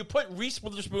you put Reese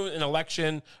Witherspoon in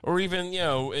election, or even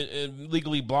in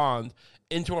Legally Blonde,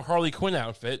 into a Harley Quinn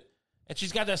outfit, and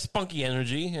she's got that spunky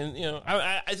energy, and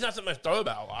it's not something I've thought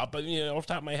about a lot, but off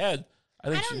the top of my head,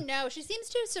 I don't know. She seems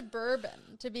too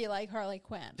suburban to be like Harley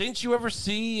Quinn. Didn't you ever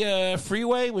see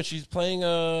Freeway when she's playing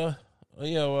a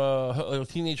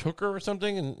teenage hooker or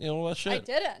something, and all that shit? I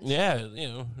didn't.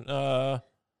 Yeah,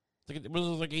 it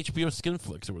was like HBO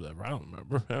Skinflix or whatever. I don't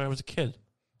remember. I was a kid.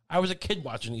 I was a kid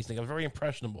watching these things. I was very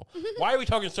impressionable. Why are we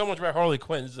talking so much about Harley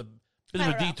Quinn? This is a bit of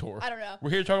a detour. I don't know.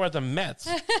 We're here to talk about the Mets.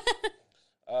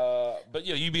 But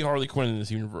you be Harley Quinn in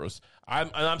this universe.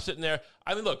 I'm sitting there.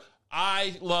 I mean, look,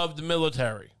 I love the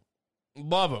military.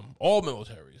 Love them. All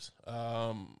militaries.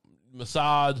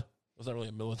 Mossad was not really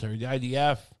a military. The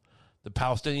IDF, the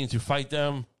Palestinians who fight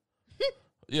them.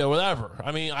 Whatever.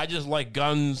 I mean, I just like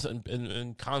guns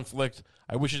and conflict.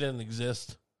 I wish it didn't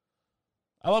exist.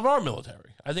 I love our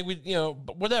military. I think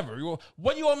but whatever.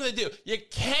 What do you want me to do? You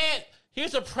can't.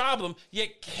 Here's the problem. You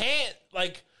can't,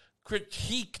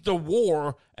 critique the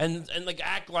war and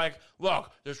act like,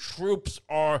 look, the troops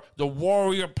are the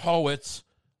warrior poets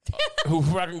who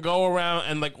fucking go around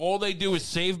and, all they do is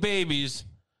save babies.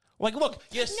 Look,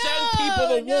 you send people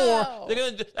to war. They're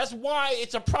gonna. That's why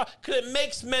it's a problem. Because it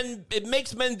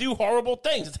makes men do horrible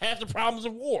things. It's half the problems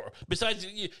of war. Besides,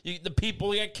 the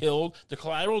people get killed, the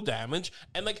collateral damage,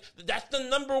 and that's the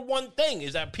number one thing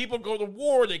is that people go to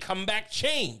war, they come back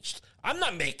changed. I'm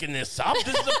not making this up.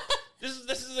 This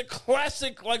is a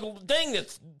classic thing.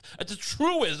 It's a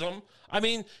truism. I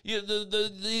mean,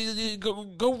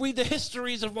 go read the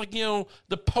histories of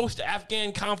the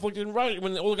post-Afghan conflict in Russia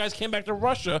when all the guys came back to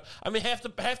Russia. I mean, half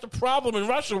the problem in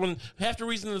Russia, half the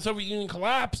reason the Soviet Union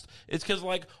collapsed, is because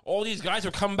all these guys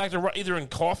are coming back to either in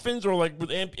coffins or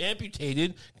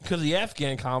amputated because of the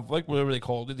Afghan conflict, whatever they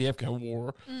called it, the Afghan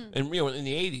war, and in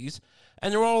the 80s,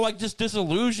 and they're all just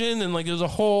disillusioned and there's a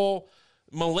whole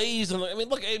malaise, and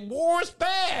look, war is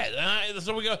bad.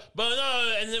 So we go, but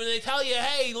no, and then they tell you,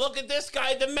 hey, look at this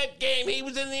guy at the Met game. He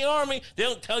was in the army. They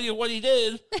don't tell you what he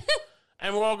did,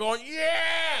 and we're all going,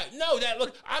 yeah. No,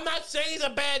 look, I'm not saying he's a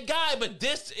bad guy, but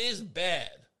this is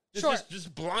bad.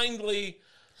 Just blindly.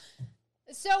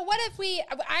 So what if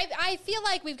I feel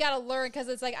like we've got to learn because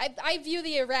it's I view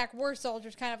the Iraq war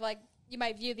soldiers kind of like you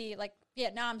might view the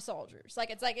Vietnam soldiers.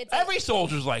 It's every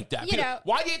soldier's like that.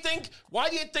 Why do you think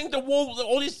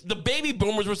the baby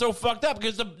boomers were so fucked up?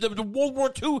 Because the World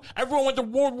War II, everyone went to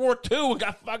World War II and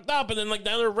got fucked up, and then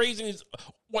now they're raising these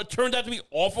what turned out to be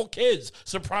awful kids.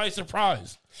 Surprise,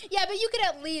 surprise. Yeah, but you could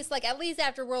at least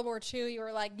after World War II, you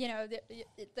were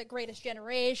the greatest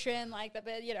generation,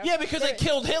 Yeah, because they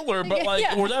killed Hitler, but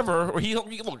whatever. Or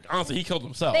honestly, he killed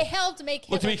himself. They helped make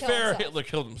Hitler. To be fair, Hitler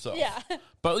killed himself. Yeah.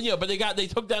 But they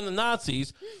took down the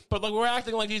Nazis. But we're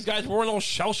acting like these guys weren't all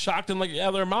shell shocked and out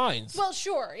of their minds. Well,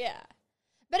 sure, yeah.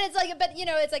 But it's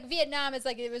Vietnam. It's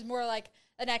it was more like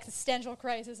an existential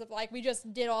crisis of we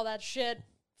just did all that shit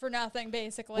for nothing,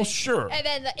 basically. Well, sure.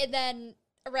 And then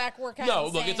Iraq War kind No,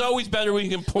 of look, insane. it's always better when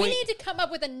you can point. We need to come up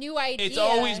with a new idea. It's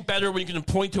always better when you can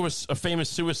point to a famous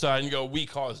suicide and go, "We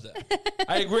caused that."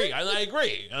 I agree. I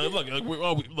agree.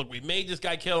 Look, we made this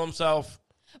guy kill himself.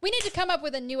 We need to come up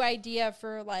with a new idea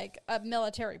for like a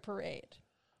military parade.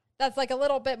 That's like a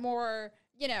little bit more,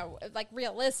 like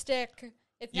realistic.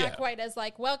 It's not quite as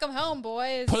like, "Welcome home,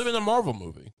 boys." Put him in a Marvel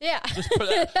movie. Yeah. Just put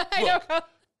it. I Look, know.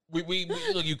 we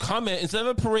look. You come in instead of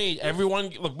a parade. Everyone,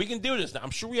 look. We can do this now. I'm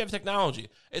sure we have technology.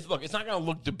 It's not going to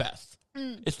look the best.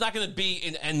 It's not going to be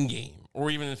an Endgame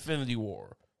or even Infinity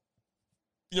War.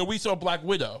 We saw Black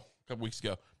Widow a couple weeks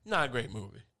ago. Not a great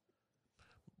movie.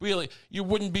 Really, you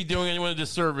wouldn't be doing anyone a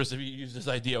disservice if you use this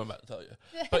idea I'm about to tell you.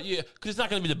 But yeah, because it's not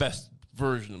going to be the best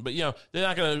version. But they're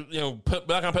not going to put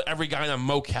every guy in a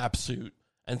mocap suit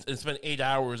and spend 8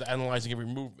 hours analyzing every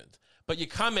movement. But you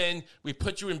come in, we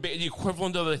put you in the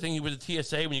equivalent of the thing you with the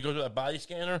TSA when you go to that body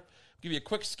scanner, give you a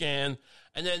quick scan,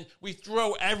 and then we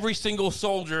throw every single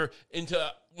soldier into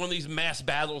one of these mass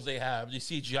battles they have, these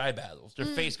CGI battles. Their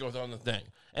face goes on the thing.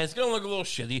 And it's going to look a little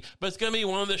shitty, but it's going to be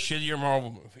one of the shittier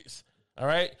Marvel movies. All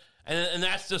right? And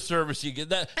that's the service you get.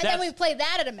 Then we play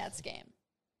that at a Mets game.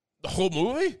 The whole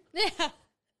movie? Yeah.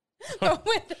 But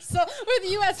with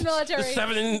U.S. military.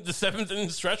 The seventh inning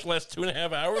stretch lasts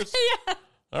 2.5 hours? Yeah.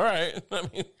 All right. I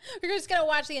mean, we're just gonna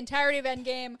watch the entirety of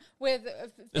Endgame with.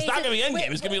 It's not gonna be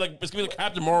Endgame. It's gonna be like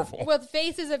Captain Marvel with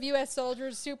faces of U.S.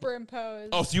 soldiers superimposed.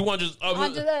 Oh, so you want to just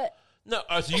onto the? No,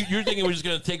 so you're thinking we're just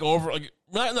gonna take over?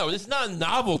 No, this is not a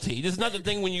novelty. This is not the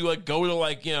thing when you go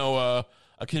to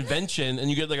a convention and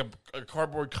you get like a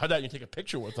cardboard cutout and you take a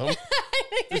picture with them.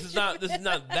 This is not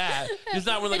that. This is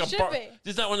not when this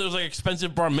is not one of those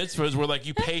expensive bar mitzvahs where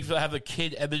you pay to have the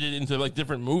kid edited into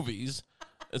different movies.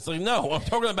 It's no, I'm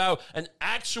talking about an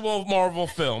actual Marvel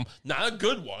film, not a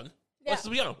good one. Yeah. Let's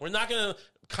be honest. We're not going to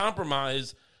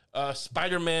compromise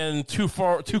Spider-Man too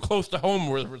close to home,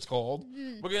 whatever it's called.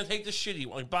 We're going to take the shitty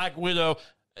one, like Black Widow,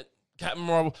 Captain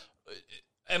Marvel.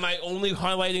 Am I only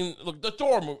highlighting the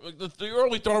Thor movie? The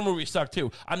early Thor movies suck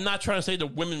too. I'm not trying to say the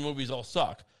women movies all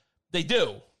suck. They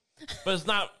do, but it's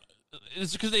not.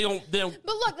 It's because they don't. But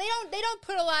look, they don't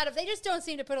put a lot of. They just don't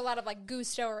seem to put a lot of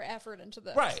gusto or effort into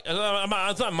this. Right.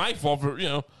 It's not my fault for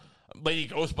Lady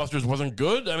Ghostbusters wasn't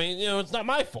good. I mean, it's not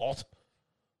my fault.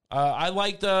 I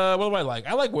liked. What do I like?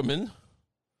 I like women.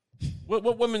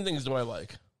 What women things do I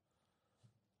like?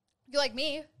 You like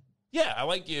me? Yeah, I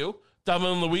like you.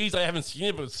 Thelma and Louise. I haven't seen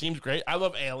it, but it seems great. I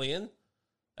love Alien.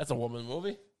 That's a woman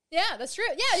movie. Yeah, that's true.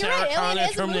 Yeah, you're Sarah right. Connor,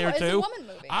 Alien is a woman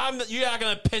movie. You're not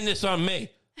gonna pin this on me.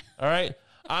 All right,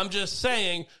 I'm just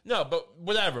saying no, but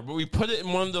whatever. But we put it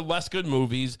in one of the less good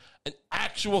movies, and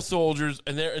actual soldiers,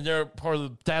 and they're part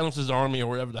of Thanos' army or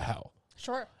whatever the hell.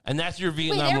 Sure. And that's your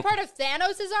Vietnam. Wait, they're part of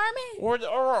Thanos' army, or the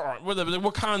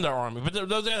Wakanda army, but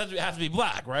those have to be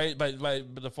black, right? By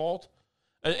default.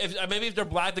 If they're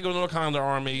black, they go to the Wakanda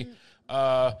army.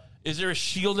 Is there a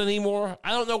shield anymore?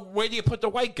 I don't know. Where do you put the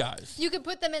white guys? You could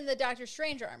put them in the Doctor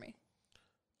Strange army.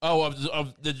 Oh,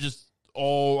 they're just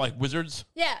all wizards.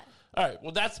 Yeah. All right.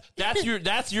 Well, that's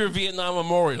your Vietnam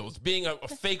memorials, being a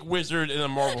fake wizard in a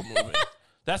Marvel movie.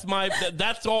 That's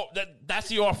all. That's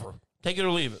the offer. Take it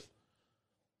or leave it.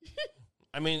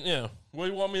 I mean, what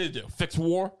do you want me to do? Fix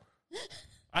war?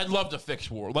 I'd love to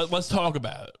fix war. Let's talk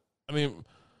about it. I mean,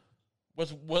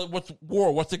 what's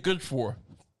war? What's it good for?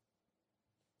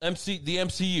 The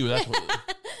MCU. That's what it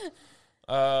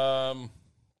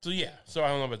is. So I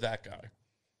don't know about that guy.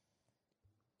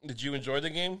 Did you enjoy the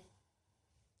game?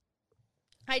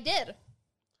 I did.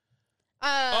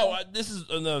 This is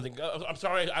another thing. I'm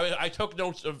sorry. I took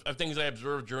notes of things I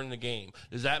observed during the game.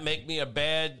 Does that make me a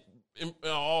bad?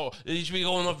 He should be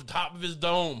going off the top of his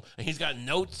dome, and he's got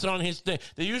notes on his thing.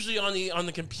 They're usually on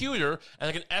the computer, and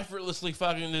I can effortlessly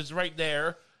it's right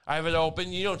there. I have it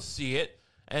open. You don't see it,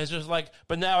 and it's just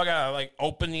but now I gotta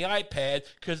open the iPad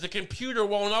because the computer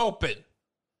won't open.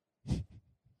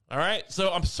 All right,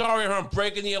 so I'm sorry if I'm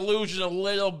breaking the illusion a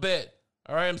little bit.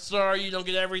 All right, I'm sorry you don't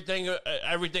get everything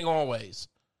always.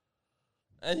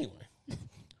 Anyway,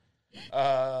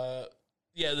 the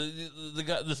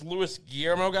guy, this Luis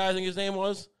Guillermo guy, I think his name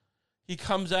was, he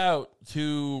comes out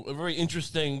to a very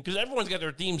interesting, because everyone's got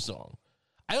their theme song.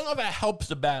 I don't know if that helps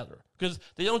the batter, because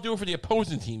they don't do it for the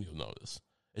opposing team, you'll notice.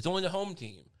 It's only the home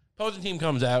team. Opposing team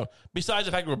comes out, besides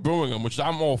the fact that we're booing them, which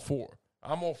I'm all for.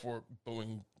 I'm all for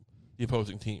booing the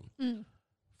opposing team.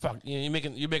 Fuck, you're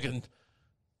making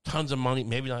tons of money,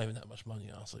 maybe not even that much money,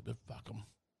 honestly, but fuck them.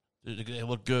 They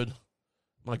look good.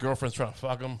 My girlfriend's trying to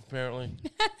fuck him, apparently.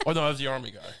 Oh, no, that was the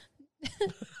army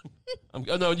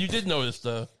guy. No, you did notice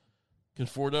the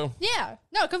Conforto. Yeah.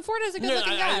 No, Conforto's a good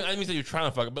looking guy. I didn't mean that you're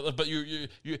trying to fuck it, but you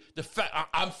the fact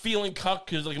I'm feeling cucked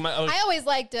because like I always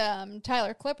liked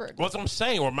Tyler Clippard. What's what I'm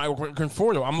saying, or my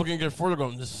Conforto. I'm looking at Conforto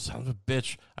going, this son of a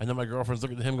bitch. I know my girlfriend's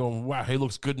looking at him going, wow, he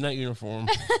looks good in that uniform.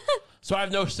 So I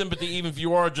have no sympathy, even if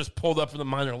you are just pulled up from the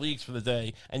minor leagues for the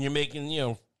day and you're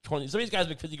making, 20. Some of these guys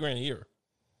make $50,000 a year.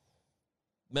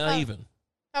 Not even.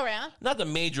 Oh, yeah? Not the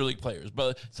major league players,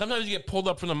 but sometimes you get pulled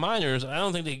up from the minors, and I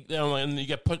don't think and you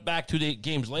get put back 2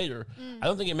 games later. I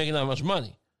don't think you're making that much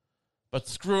money. But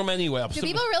screw them anyway. Do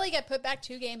people really get put back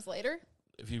 2 games later?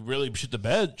 If you really shit the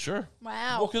bed, sure.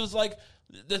 Wow. Well, because, like,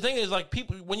 the thing is, like,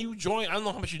 people, when you join, I don't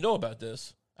know how much you know about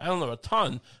this. I don't know a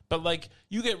ton, but, like,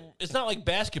 it's not like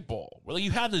basketball. Where, like,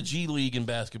 you have the G League in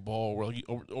basketball where, like,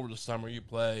 over the summer you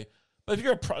play. But if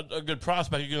you're a good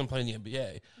prospect, you're going to play in the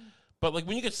NBA. But, like,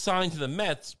 when you get signed to the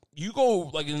Mets, you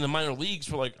go, like, in the minor leagues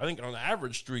for, like, I think on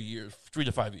average 3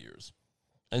 to 5 years.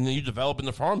 And then you develop in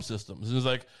the farm systems. And there's,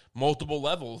 like, multiple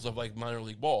levels of, like, minor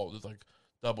league ball. There's, like,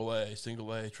 AA,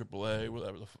 single A, triple A,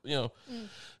 whatever,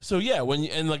 So, yeah,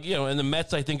 and the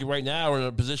Mets, I think, right now are in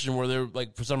a position where they're,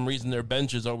 like, for some reason, their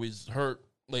bench is always hurt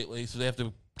lately. So they have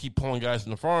to keep pulling guys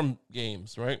from the farm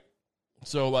games, right?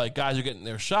 So, like, guys are getting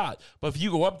their shot. But if you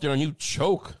go up there and you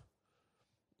choke,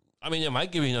 I mean, it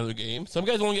might give you another game. Some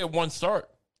guys only get one start.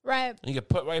 Right. And you get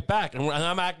put right back. And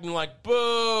I'm acting like,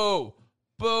 boo,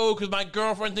 because my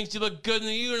girlfriend thinks you look good in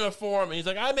the uniform. And he's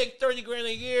like, I make $30,000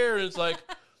 a year. And it's like,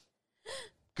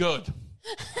 good,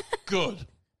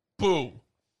 boo.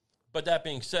 But that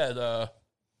being said, but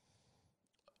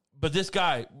this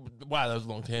guy, wow, that was a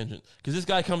long tangent. Because this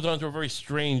guy comes on to a very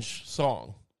strange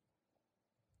song.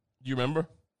 Do you remember?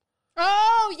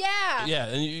 Oh, yeah. Yeah,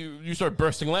 and you start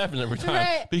bursting laughing every time.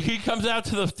 Right. But he comes out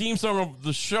to the theme song of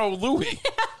the show, Louie.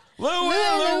 Louie.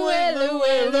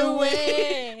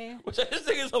 Which I just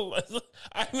think is hilarious.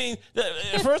 I mean,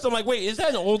 at first I'm like, wait, is that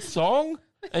an old song?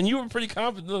 And you were pretty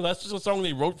confident, no, that's just a song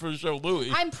they wrote for the show, Louie.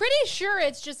 I'm pretty sure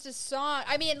it's just a song.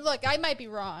 I mean, look, I might be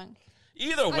wrong.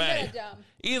 Either way,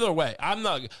 I'm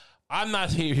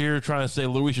not here trying to say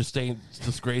Louis should stay in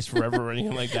disgrace forever or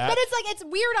anything like that. But it's like, it's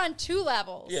weird on 2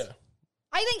 levels. Yeah.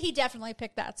 I think he definitely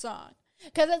picked that song.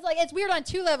 Because it's like, it's weird on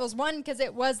 2 levels. One, because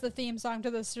it was the theme song to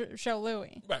the show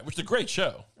Louie. Right, which is a great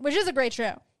show. Which is a great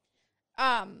show.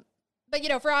 But,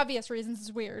 for obvious reasons,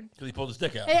 it's weird. Because he pulled his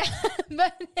dick out. Yeah.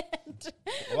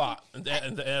 A lot. And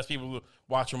ask people to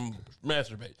watch him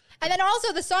masturbate. And then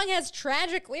also, the song has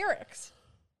tragic lyrics.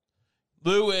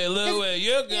 Louie,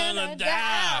 you're gonna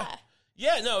die.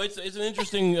 Yeah, no, it's an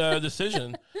interesting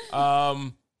decision.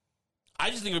 I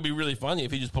just think it would be really funny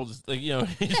if he just pulled his, he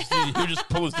would just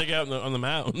pull his dick out on the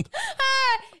mound.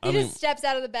 He just steps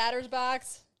out of the batter's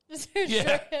box.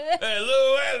 Yeah. Hey,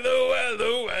 Louie.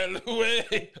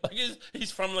 Like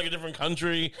he's from like a different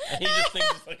country, and he just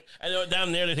thinks it's like, I know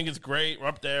down there they think it's great, or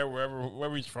up there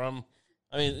wherever he's from.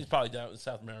 I mean, he's probably down in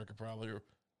South America, probably, or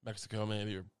Mexico,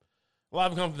 maybe, or a lot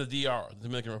of them come from the DR, the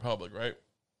Dominican Republic, right?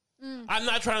 I'm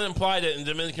not trying to imply that in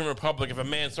the Dominican Republic, if a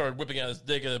man started whipping out his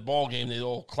dick at a ball game, they'd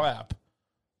all clap.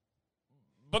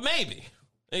 But maybe.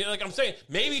 Like I'm saying,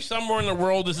 maybe somewhere in the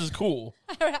world this is cool.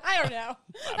 I don't know.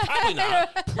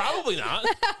 Probably not.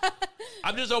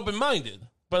 I'm just open-minded.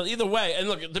 But either way, and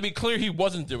look, to be clear, he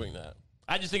wasn't doing that.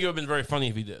 I just think it would have been very funny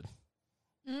if he did.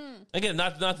 Again,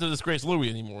 not to disgrace Louis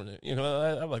anymore.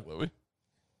 I like Louis.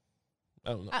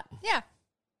 I don't know. Yeah.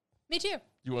 Me too.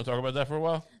 You want to talk about that for a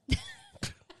while?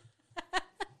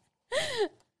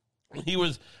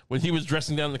 When he was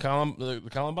dressing down the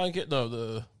Columbine kid,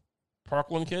 the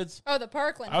Parkland kids. Oh, the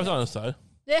Parkland. I was on his side.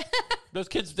 Yeah, those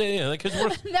kids. The kids were.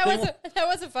 that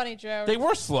was a funny joke. They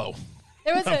were slow.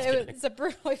 It's a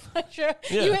brutally funny joke.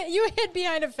 Yeah. You hid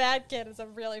behind a fat kid. It's a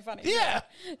really funny. Yeah.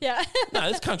 Joke. Yeah. Nah,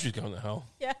 this country's going to hell.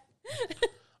 Yeah.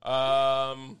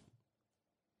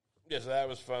 Yeah, so that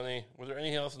was funny. Was there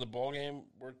anything else in the ball game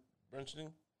worth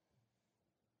mentioning?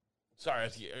 Sorry, I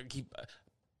keep.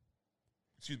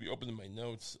 Opening my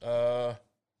notes.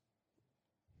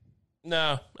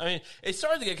 No, I mean, it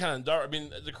started to get kind of dark. I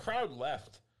mean, the crowd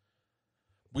left.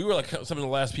 We were like some of the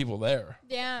last people there.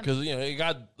 Yeah. Because, it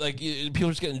got, like, people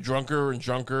were just getting drunker and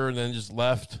drunker and then just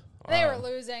left. They were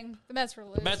losing. The Mets were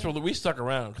losing. We stuck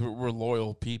around because we're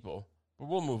loyal people. But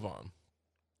we'll move on.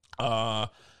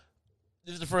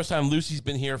 This is the first time Lucy's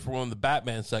been here for one of the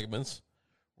Batman segments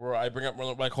where I bring up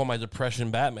what I call my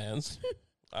depression Batmans,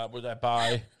 which I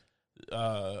buy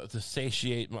to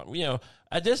satiate my,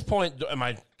 at this point,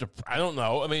 I don't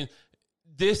know. I mean,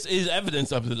 this is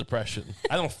evidence of the depression.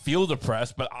 I don't feel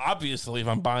depressed, but obviously if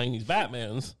I'm buying these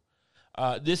Batmans,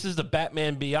 this is the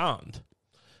Batman Beyond.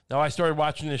 Now, I started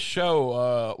watching this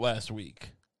show last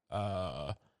week.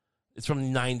 It's It's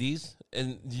from the 90s.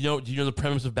 And do you know the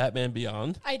premise of Batman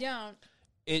Beyond? I don't.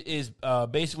 It is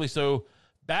basically so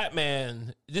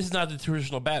Batman. This is not the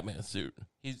traditional Batman suit.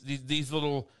 These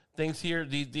little things here.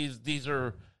 These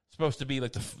are supposed to be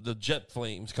like the jet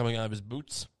flames coming out of his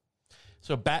boots.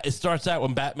 So it starts out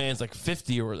when Batman's like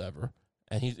 50 or whatever,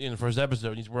 and he's in the first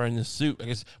episode. He's wearing this suit, I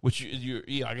guess.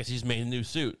 I guess he's made a new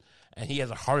suit, and he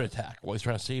has a heart attack while he's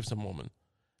trying to save some woman,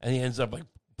 and he ends up like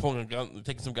pulling a gun,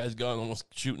 taking some guy's gun, almost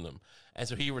shooting him. And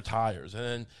so he retires. And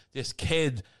then this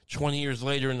kid, 20 years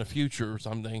later in the future or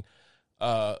something,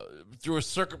 through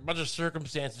a bunch of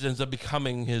circumstances, ends up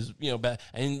becoming his,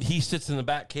 and he sits in the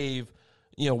Batcave,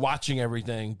 watching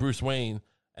everything, Bruce Wayne.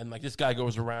 And, like, this guy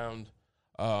goes around,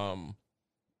 actually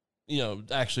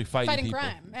fighting people.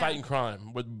 Crime. Yeah. Fighting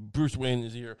crime. With Bruce Wayne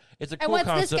is here. It's a cool concept. And what's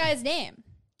concept. this guy's name?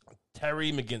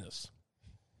 Terry McGinnis.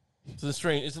 It's a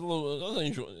strange. It's a little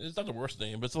unusual. It's not the worst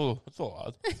name, but it's a little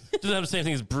odd. It doesn't have the same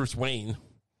thing as Bruce Wayne.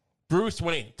 Bruce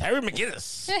Wayne, Terry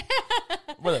McGinnis.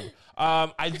 Whatever.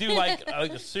 I do like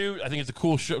the suit. I think it's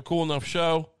a cool enough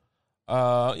show.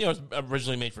 It's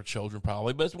originally made for children,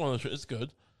 probably, but it's one of those. It's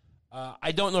good.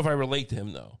 I don't know if I relate to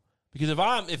him though, because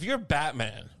if you're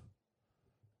Batman,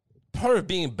 part of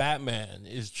being Batman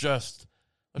is just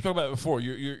I've talked about it before.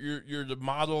 You're the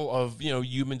model of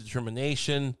human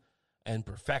determination and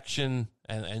perfection,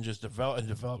 and just develop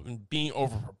and being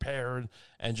over prepared,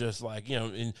 and just like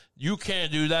and you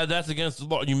can't do that. That's against the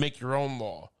law. And you make your own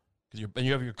law because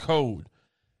you have your code.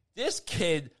 This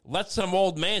kid lets some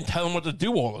old man tell him what to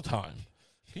do all the time.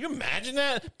 Can you imagine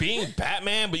that being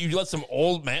Batman, but you let some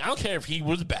old man? I don't care if he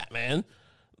was Batman.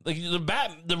 Like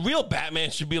the real Batman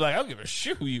should be like, I don't give a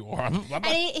shit who you are. And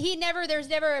there's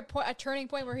never a turning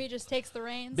point where he just takes the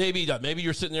reins. Maybe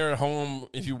you're sitting there at home.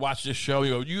 If you watch this show,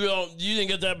 you go, you didn't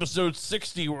get to episode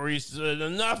 60 where he said,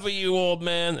 "Enough of you, old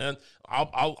man," and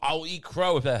I'll eat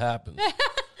crow if that happens.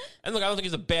 And look, I don't think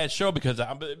it's a bad show because of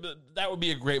that, but that would be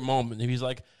a great moment if he's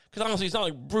like, because honestly, it's not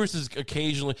like Bruce is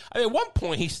occasionally. I mean, at one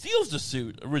point he steals the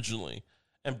suit originally,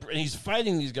 and he's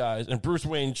fighting these guys, and Bruce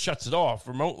Wayne shuts it off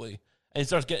remotely. And he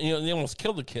starts getting, they almost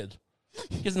killed the kid.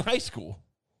 He's in high school.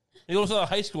 He almost let a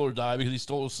high schooler die because he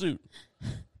stole a suit.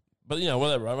 But,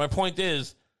 whatever. My point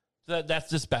is that's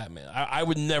just Batman. I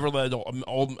would never let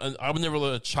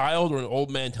a child or an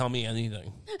old man tell me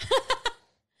anything.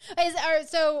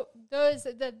 So those,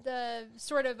 the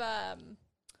sort of,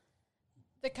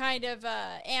 the kind of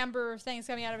amber things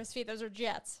coming out of his feet, those are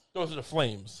jets. Those are the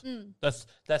flames.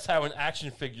 That's how in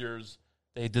action figures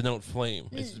they denote flame.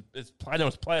 It's I know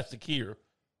it's plastic here,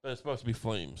 but it's supposed to be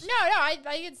flames. No, I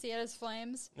can see it as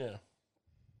flames. Yeah,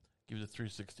 give it a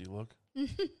 360 look, or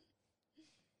the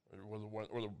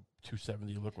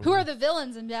 270 look. Who are the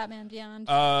villains in Batman Beyond?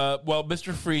 Well,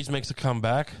 Mr. Freeze makes a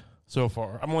comeback so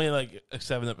far. I'm only like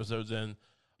 7 episodes in,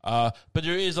 but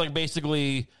there is like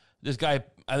basically this guy.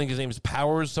 I think his name is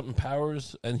Powers,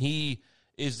 and he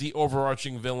is the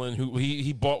overarching villain who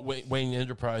he bought Wayne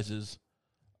Enterprises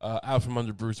out from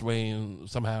under Bruce Wayne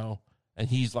somehow, and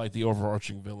he's like the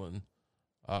overarching villain.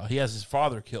 He has his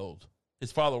father killed.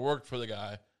 His father worked for the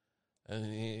guy, and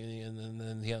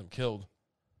then he had him killed.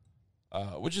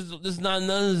 Which is none of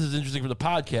this is interesting for the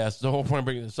podcast. The whole point of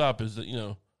bringing this up is that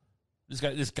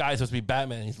this guy's supposed to be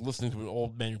Batman. He's listening to an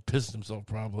old man who pissed himself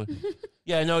probably.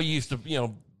 Yeah, I know you used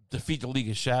to defeat the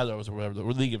League of Shadows or whatever, the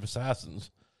League of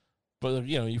Assassins, but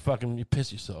you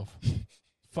piss yourself.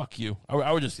 Fuck you.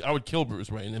 I would kill Bruce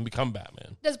Wayne and become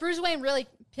Batman. Does Bruce Wayne really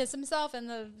piss himself in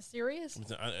the series?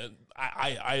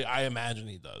 I imagine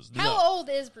he does. How old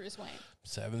is Bruce Wayne?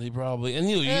 70 probably. And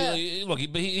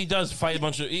he does fight a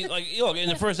bunch of in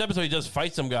the first episode he does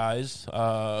fight some guys,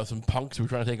 some punks who were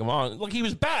trying to take him on. Look, he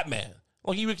was Batman.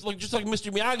 Like he was just like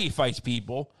Mr. Miyagi fights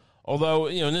people. Although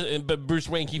but Bruce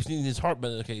Wayne keeps needing his heart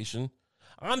medication.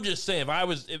 I'm just saying,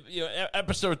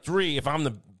 episode 3, if I'm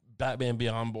the Batman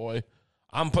Beyond boy,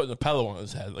 I'm putting a pillow on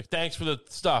his head. Like, thanks for the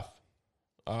stuff.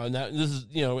 Now this is,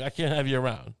 I can't have you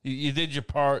around. You did your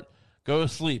part. Go to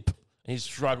sleep. And he's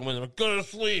struggling. Like, go to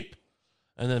sleep.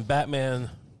 And then Batman.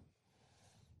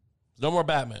 No more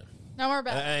Batman. No more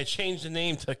Batman. And I changed the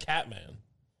name to Catman.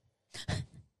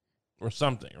 Or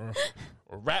something.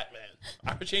 Or Ratman.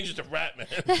 I would change it to Ratman.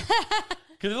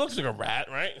 Because it looks like a rat,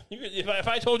 right? If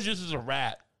I told you this is a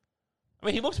rat. I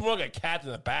mean, he looks more like a cat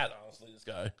than a bat, honestly, this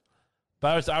guy.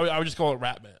 But I would just call it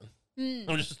Ratman.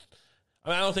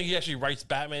 I don't think he actually writes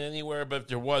Batman anywhere, but if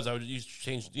there was, I would use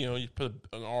change. You put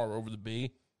an R over the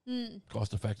B.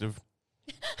 Cost effective.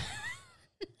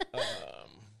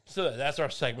 So that's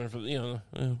our segment for Yeah,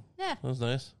 that was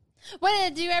nice.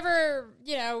 Do you ever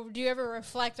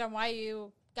reflect on why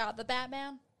you got the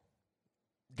Batman?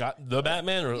 got the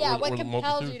Batman, or Yeah, or, what or the compelled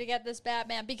multitude? you to get this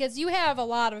Batman? Because you have a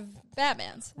lot of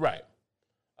Batmans. Right.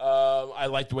 I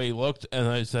liked the way he looked, and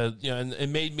I said, and it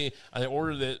made me. I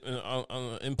ordered it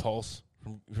on impulse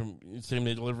from same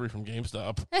day delivery from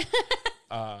GameStop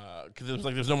because it was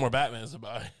like there's no more Batmans to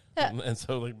buy, and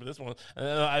so like but this one, and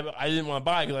I didn't want to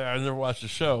buy it because I never watched the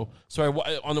show. So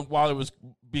while it was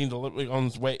being delivered on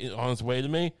its way to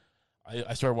me,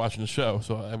 I started watching the show,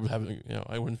 so I would have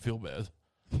I wouldn't feel bad,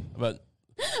 but.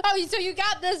 Oh, so you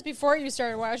got this before you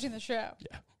started watching the show?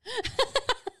 Yeah.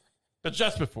 But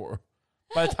just before.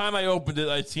 By the time I opened it,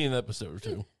 I'd seen an episode or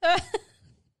two.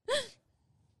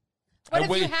 What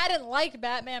if you hadn't liked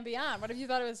Batman Beyond? What if you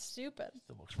thought it was stupid?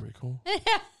 It looks pretty cool.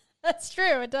 Yeah, that's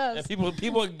true. It does. And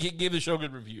people gave the show a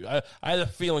good review. I had a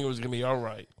feeling it was going to be all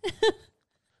right.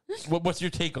 What's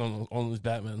your take on these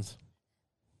Batmans?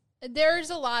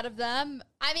 There's a lot of them.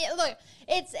 I mean, look,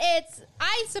 it's.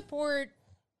 I support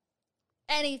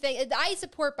anything. I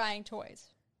support buying toys.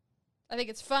 I think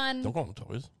it's fun. Don't call them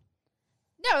toys.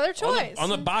 No, they're toys. On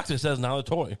the box, it says not a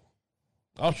toy.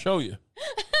 I'll show you.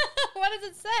 What does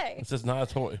it say? It says not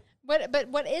a toy. But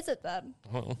what is it then?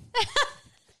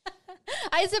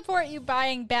 I support you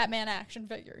buying Batman action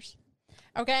figures.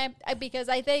 Okay? Because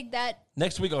I think that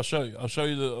next week I'll show you. I'm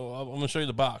going to show you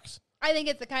the box. I think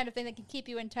it's the kind of thing that can keep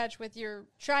you in touch with your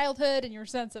childhood and your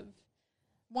sense of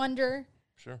wonder.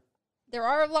 Sure. There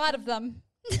are a lot of them.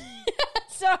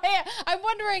 So I'm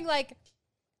wondering, like,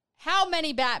 how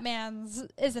many Batmans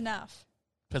is enough?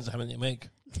 Depends on how many they make.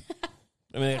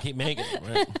 I mean, they keep making them,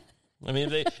 right? I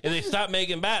mean, if they stop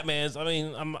making Batmans, I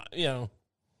mean,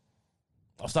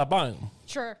 I'll stop buying them.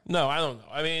 Sure. No, I don't know.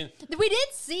 I mean, we did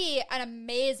see an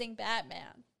amazing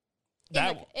Batman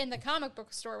in the comic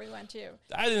book store we went to.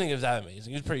 I didn't think it was that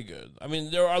amazing. It was pretty good. I mean,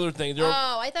 there were other things.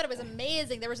 I thought it was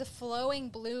amazing. There was a flowing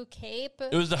blue cape.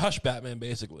 It was the Hush Batman,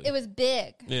 basically. It was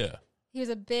big. Yeah. He was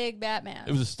a big Batman.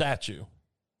 It was a statue.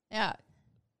 Yeah.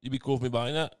 You'd be cool with me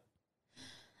buying that?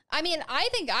 I mean, I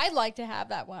think I'd like to have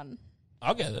that one.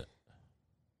 I'll get it.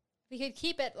 We could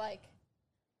keep it like,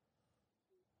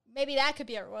 maybe that could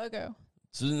be our logo.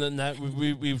 So then that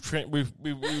we've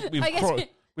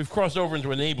crossed over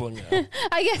into enabling now.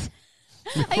 I guess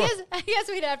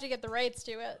we'd have to get the rights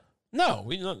to it. No,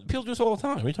 people do this all the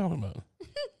time. What are you talking about?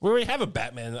 We already have a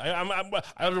Batman.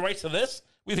 I have the rights to this.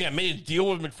 We think I made a deal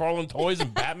with McFarlane Toys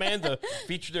and Batman to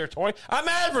feature their toy? I'm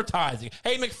advertising.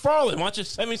 Hey, McFarlane, why don't you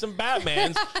send me some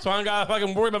Batmans so I don't got to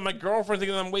fucking worry about my girlfriend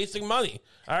thinking I'm wasting money?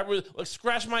 All right, let's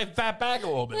scratch my fat back a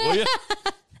little bit, will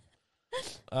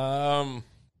you?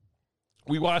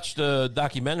 We watched a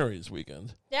documentary this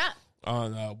weekend. Yeah.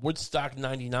 On Woodstock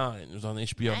 99. It was on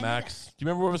HBO Max. Do you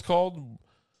remember what it was called?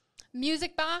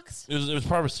 Music Box? It was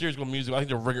part of a series called Music. I think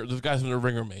the Ringer, those guys from the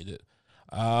Ringer made it.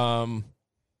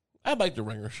 I like the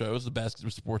Ringer show. It's the best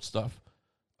sports stuff.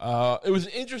 It was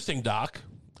an interesting doc.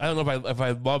 I don't know if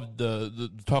I loved the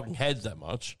Talking Heads that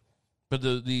much, but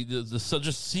so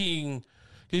just seeing,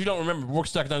 because you don't remember,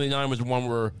 Woodstock 99 was the one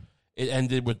where it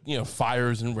ended with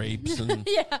fires and rapes and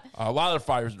yeah, a lot of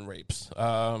fires and rapes.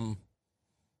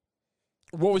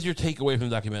 What was your takeaway from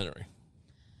the documentary?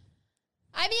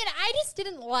 I mean, I just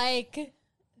didn't like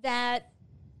that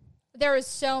there was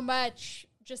so much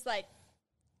just like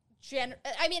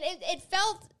I mean, it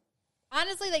felt,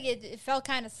 honestly, like it felt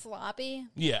kind of sloppy.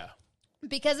 Yeah.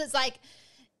 Because it's like,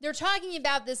 they're talking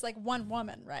about this, like, one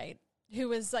woman, right? Who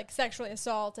was, like, sexually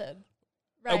assaulted,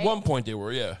 right? At one point they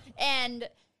were, yeah. And...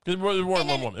 Because there weren't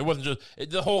one woman. It wasn't just,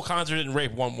 the whole concert didn't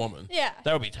rape one woman. Yeah.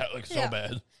 That would be, so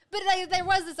bad. But, like, there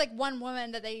was this, like, one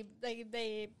woman that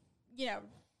they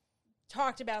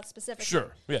talked about specifically.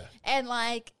 Sure, yeah. And,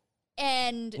 like...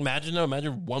 And imagine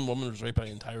one woman was raped by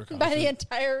the entire concert. By the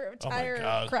entire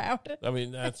crowd. I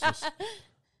mean, that's just.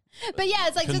 But yeah,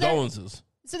 it's like condolences.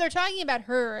 So they're talking about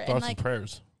her Thoughts and like and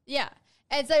prayers. Yeah,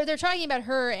 and so they're talking about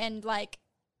her and like,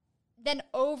 then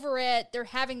over it, they're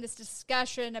having this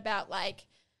discussion about like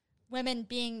women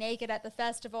being naked at the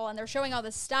festival, and they're showing all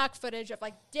this stock footage of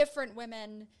like different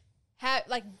women.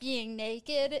 Like being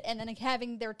naked and then like,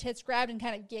 having their tits grabbed and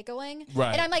kind of giggling.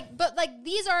 Right. And I'm like, but like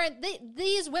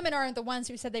these women aren't the ones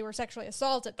who said they were sexually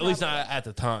assaulted. Probably. At least not at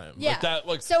the time. Yeah.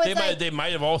 So they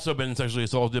might have also been sexually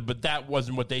assaulted, but that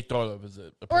wasn't what they thought of as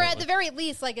it. Apparently. Or at the very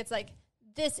least, like it's like,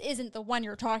 this isn't the one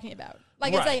you're talking about.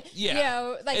 Like it's like,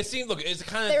 like it seems. Look, it's the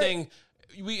kind of thing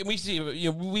we see.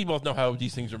 We both know how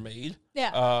these things are made.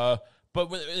 Yeah.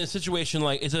 But in a situation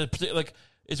like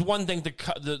it's one thing to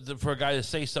cut for a guy to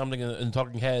say something in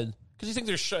Talking Head, because these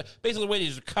things are basically the way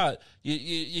these are cut.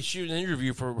 You shoot an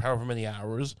interview for however many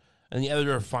hours, and the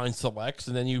editor finds selects,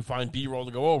 and then you find B-roll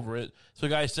to go over it. So a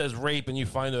guy says rape, and you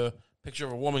find a picture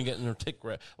of a woman getting her tit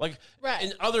read. Like Right.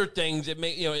 in other things, it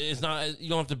may it's not. You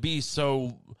don't have to be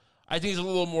so. I think it's a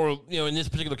little more. In this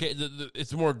particular case,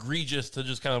 it's more egregious to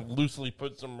just kind of loosely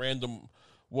put some random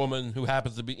woman who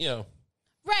happens to be.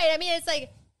 Right. I mean, it's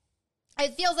like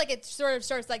it feels like it sort of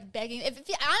starts like begging.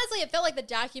 Honestly, it felt like the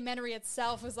documentary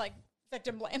itself was like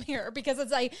victim blaming her because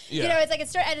it's like it's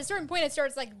like at a certain point it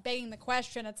starts like begging the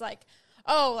question. It's like,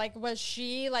 oh, like was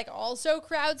she like also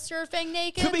crowd surfing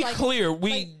naked? To be like, clear,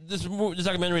 this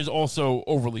documentary is also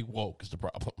overly woke. Is the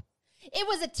problem? It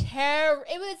was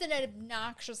an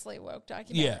obnoxiously woke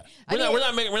documentary. Yeah,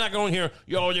 we're not going here.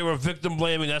 Yo, they were victim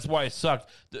blaming. That's why it sucked.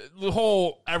 The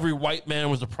whole every white man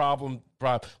was the problem.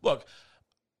 Look,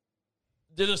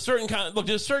 there's certain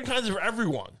kinds of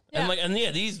everyone,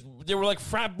 Yeah. they were like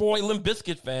frat boy Limp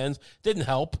Bizkit fans. Didn't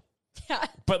help. Yeah.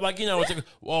 But it's like,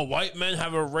 well, white men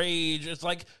have a rage. It's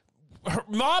like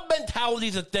mob mentality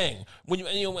is a thing.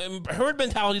 Herd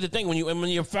mentality is a thing.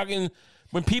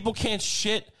 When people can't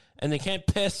shit and they can't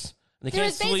piss and they There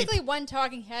can't was sleep. basically one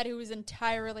talking head who was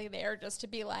entirely there just to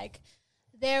be like,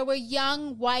 there were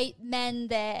young white men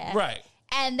there. Right.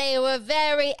 And they were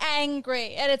very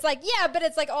angry. And it's like, yeah, but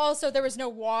it's like also there was no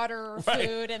water or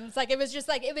food. And it's like, it was just,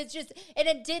 and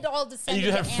it did all descend And you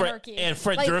into just have anarchy.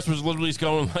 Fred Durst was literally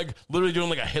doing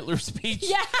like a Hitler speech.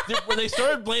 Yeah. When they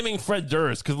started blaming Fred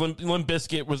Durst, because Limp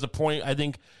Bizkit was the point, I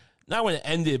think, not when it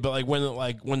ended, but when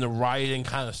the rioting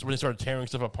when they started tearing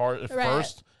stuff apart at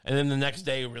first, and then the next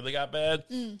day it really got bad.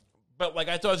 But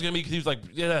I thought it was gonna be because he was like,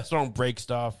 yeah, that song break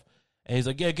stuff, and he's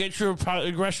like, yeah, get your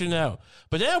aggression out.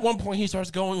 But then at one point he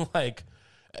starts going like,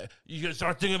 you gotta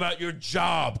start thinking about your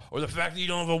job, or the fact that you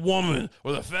don't have a woman,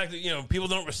 or the fact that people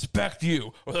don't respect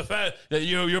you, or the fact that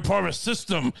you're part of a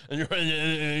system and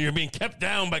you're being kept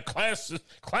down by classes.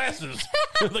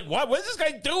 Like, what is this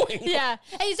guy doing? Yeah.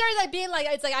 And he started like being like,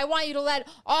 it's like, I want you to let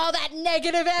all that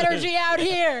negative energy out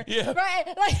here. Yeah. Right?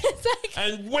 Like, it's like.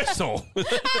 And whistle.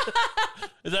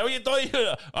 Is that what you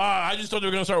thought? I just thought they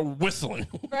were going to start whistling.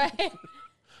 Right.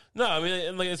 No, I mean,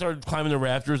 and they started climbing the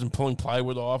rafters and pulling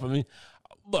plywood off. I mean,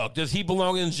 look, does he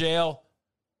belong in jail?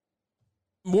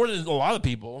 More than a lot of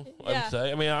people, I Yeah. would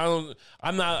say. I mean,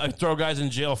 I'm not a throw guys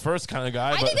in jail first kind of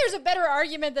guy. I think there's a better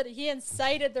argument that he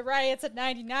incited the riots at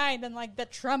 99 than like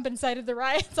that Trump incited the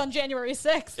riots on January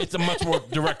 6th. It's a much more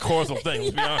direct causal thing,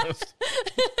 to be honest.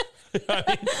 I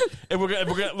mean, if we're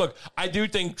gonna look, I do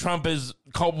think Trump is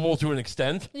culpable to an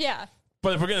extent. Yeah.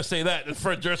 But if we're gonna say that, then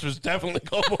Fred Durst was definitely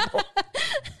culpable.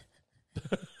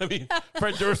 I mean,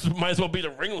 Fred Durst might as well be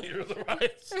the ringleader of the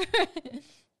riots.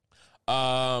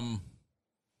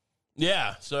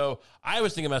 Yeah. So I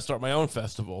was thinking about starting my own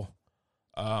festival,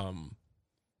 but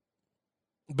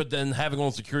then having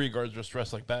all the security guards just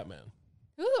dressed like Batman,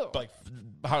 Ooh. like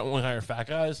only hire fat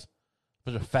guys,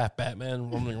 bunch of fat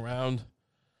Batman roaming around,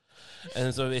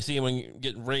 and so they see him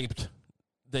getting raped,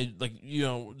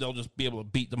 they'll just be able to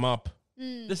beat them up.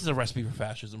 This is a recipe for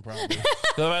fascism, probably.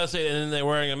 So if I say, and then they're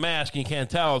wearing a mask and you can't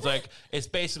tell, it's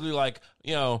basically like,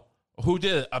 who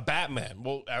did it? A Batman.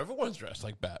 Well, everyone's dressed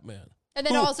like Batman. And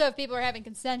then also if people are having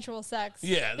consensual sex,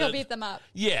 Yeah, he'll beat them up.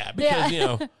 Yeah,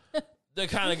 because the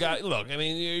kind of guy. Look, I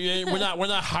mean, we're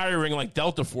not hiring like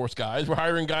Delta Force guys. We're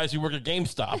hiring guys who work at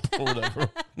GameStop or whatever.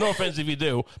 No offense if you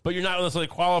do, but you're not necessarily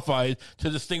qualified to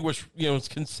distinguish,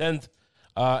 consent,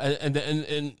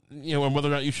 and whether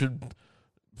or not you should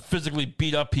physically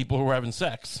beat up people who are having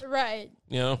sex. Right.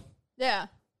 Yeah.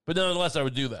 But nonetheless, I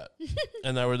would do that,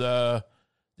 and I would.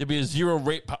 There'd be a zero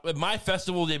rape. At my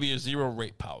festival, there'd be a zero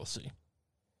rape policy.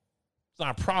 It's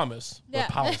not a promise, but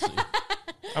a policy.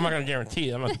 I'm not going to guarantee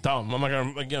it. I'm not dumb. I'm not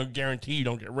going to guarantee you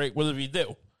don't get raped. What if you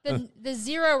do? The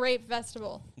Zero Rape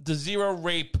Festival. The zero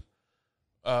rape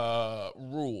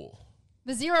rule.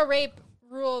 The Zero Rape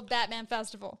Rule Batman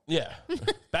Festival. Yeah,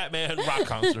 Batman Rock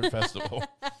Concert Festival,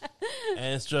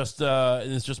 and it's just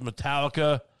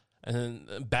Metallica, and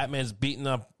then Batman's beating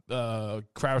up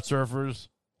crowd surfers,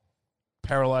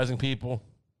 paralyzing people.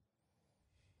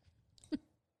 What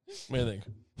do you think?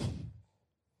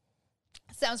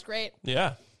 Sounds great.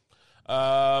 Yeah.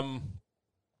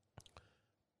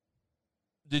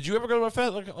 Did you ever go to a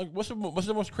fest? Like what's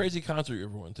the most crazy concert you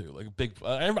ever went to? Like big.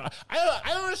 I don't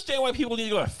understand why people need to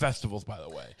go to festivals. By the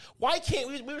way, why can't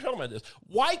we were talking about this?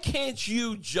 Why can't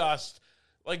you just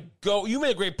go? You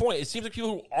made a great point. It seems like people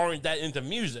who aren't that into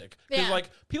music, because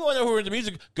people I know who are into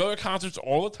music go to concerts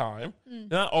all the time. They're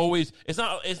not always. It's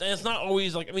not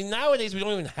always like. I mean, nowadays we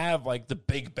don't even have the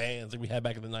big bands like we had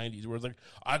back in the '90s, where it's like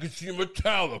I could see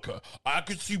Metallica, I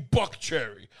could see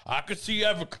Buckcherry, I could see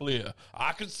Everclear,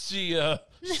 I could see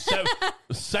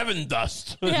Seven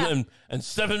Dust Yeah. and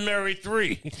Seven Mary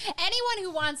 3. Anyone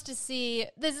who wants to see,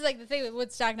 this is like the thing with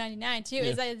Woodstock 99 too,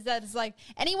 is that it's like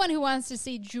anyone who wants to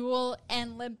see Jewel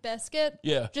and Limp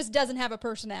Bizkit just doesn't have a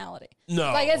personality.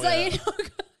 No. Like it's like, you know,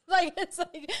 like it's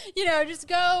like, you know, just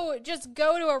go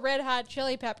to a Red Hot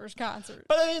Chili Peppers concert.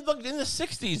 But I mean, look, in the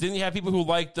 60s, didn't you have people who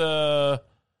liked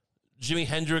Jimi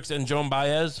Hendrix and Joan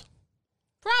Baez?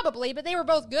 Probably, but they were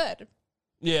both good.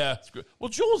 Yeah. It's good. Well,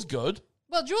 Jewel's good.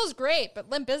 Well, Jewel's great, but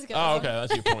Limp Bizkit. Oh, okay,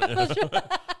 that's your point.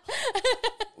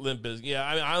 Limp Bizkit. Yeah,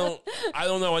 I mean, I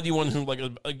don't know anyone who like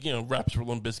you know raps for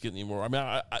Limp Bizkit anymore. I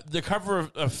mean, the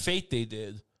cover of Fate they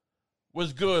did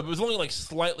was good. It was only like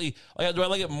slightly. Like, do I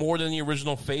like it more than the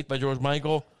original Fate by George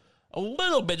Michael? A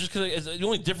little bit, just because the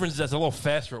only difference is that it's a little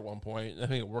faster at one point. I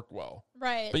think it worked well.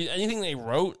 Right. But anything they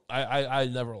wrote, I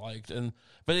never liked.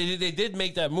 But they did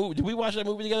make that movie. Did we watch that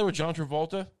movie together with John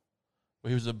Travolta? Where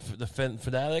he was the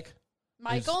fanatic?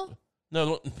 Michael?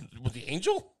 No, with the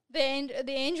angel? The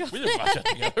angel. We didn't watch that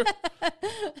together.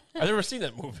 I've never seen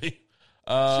that movie.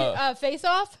 Face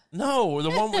Off? No,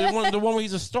 the one where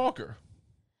he's a stalker.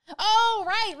 Oh,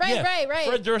 right.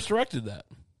 Fred Durst directed that.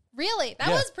 Really? That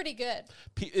was pretty good.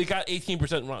 It got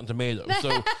 18% Rotten Tomatoes, so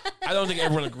I don't think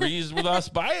everyone agrees with us,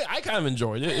 but I kind of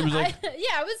enjoyed it. It was like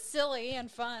it was silly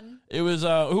and fun. it was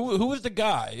who was the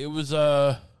guy? It was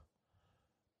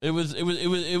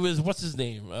what's his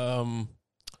name?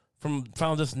 From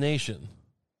Final Destination.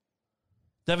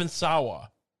 Devon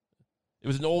Sawa. It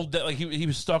was an old like he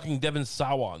was stalking Devon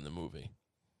Sawa in the movie.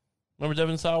 Remember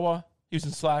Devon Sawa? He was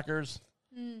in Slackers.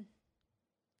 Mm.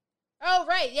 Oh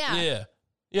right, yeah.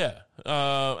 Yeah.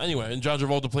 Anyway, and John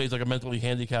Travolta plays like a mentally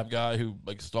handicapped guy who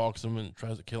like stalks him and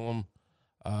tries to kill him.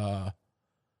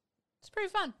 It's pretty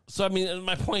fun. So I mean,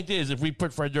 my point is, if we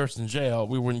put Fred Durst in jail,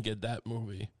 we wouldn't get that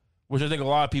movie, which I think a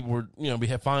lot of people would, you know, be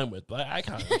fine with. But I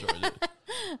kind of enjoyed it.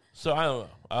 So I don't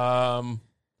know.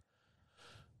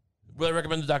 Would I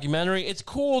recommend the documentary? It's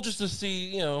cool just to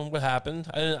see, you know, what happened.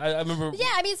 I remember.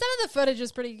 Yeah, I mean, some of the footage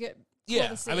is pretty good. Yeah, cool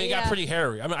to see, I mean, it got pretty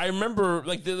hairy. I mean, I remember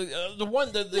like the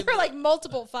one there were like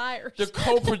multiple fires. The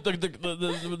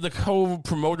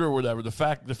co-promoter or whatever, the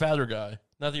fatter guy,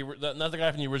 not the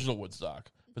guy from the original Woodstock,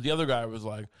 but the other guy was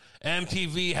like,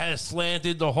 MTV had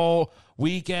slanted the whole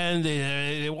weekend.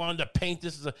 They wanted to paint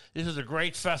this as a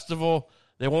great festival.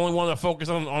 They only wanted to focus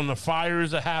on the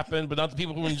fires that happened, but not the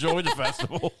people who enjoyed the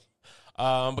festival.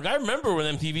 But I remember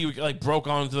when MTV like broke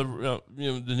onto the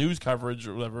the news coverage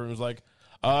or whatever, and was like,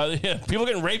 people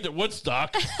getting raped at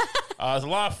Woodstock. There's a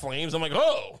lot of flames. I'm like,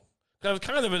 oh, I was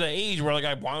kind of at an age where like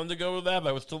I wanted to go to that, but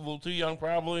I was still a little too young,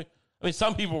 probably. I mean,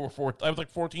 some people were I was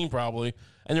like 14 probably,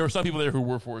 and there were some people there who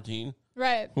were 14,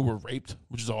 right, who were raped,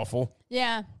 which is awful.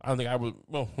 Yeah, I don't think I would.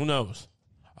 Well, who knows?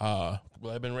 Would I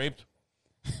have been raped?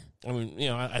 I mean, you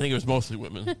know, I think it was mostly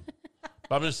women.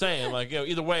 But I'm just saying, like, you know,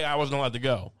 either way, I wasn't allowed to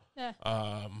go. Yeah.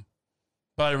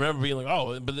 But I remember being like,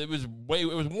 oh, but it was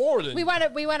more than we want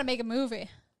to make a movie.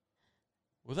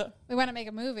 What was that? We want to make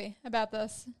a movie about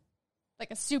this,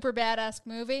 like a super badass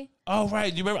movie. Oh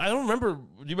right, do you remember? I don't remember.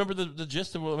 Do you remember the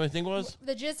gist of what my thing was?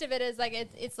 The gist of it is like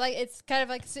it's kind of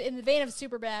like in the vein of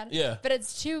Superbad. Yeah. But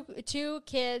it's two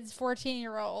kids,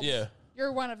 14-year-olds. Yeah.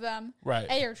 You're one of them. Right.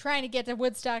 And you're trying to get to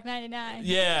Woodstock 99.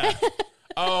 Yeah.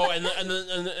 Oh, and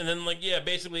then like, yeah,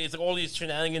 basically it's like all these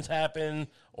shenanigans happen,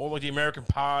 or like the American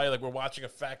Pie, like we're watching a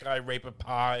fat guy rape a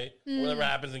pie, whatever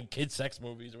happens in kid sex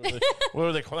movies. What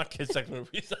are they called? Not kid sex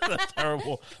movies. That's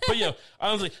terrible. But you know,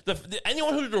 honestly,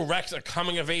 anyone who directs a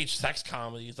coming of age sex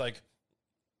comedy is like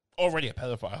already a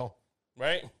pedophile,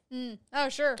 right? Oh,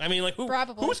 sure. I mean, like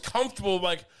who's comfortable?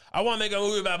 Like, I want to make a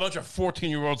movie about a bunch of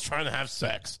 14-year-olds trying to have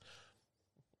sex.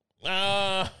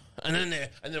 And then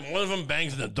one of them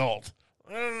bangs an adult.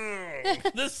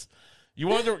 This you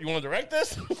want to direct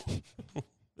this?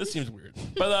 This seems weird,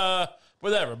 but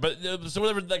whatever. But so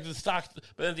whatever, like the stock.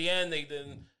 But at the end, he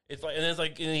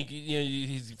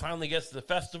finally gets to the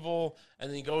festival, and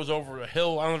then he goes over a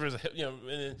hill. I don't know if there's a hill,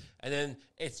 and then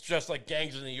it's just like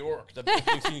Gangs of New York. The big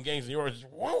scene Gangs of New York is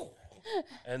just whoa,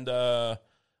 and I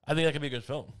think that could be a good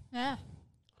film. Yeah, and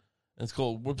it's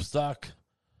called Woodstock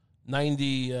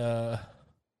 90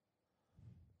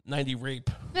 rape.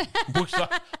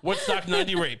 Woodstock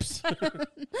 90 rapes.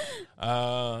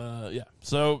 Yeah.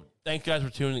 So thanks guys for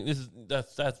tuning.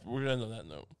 That's we're gonna end on that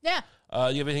note. Yeah.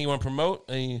 You have anything you want to promote?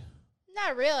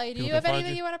 Not really. Do you have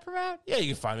anything you want to promote? Yeah, you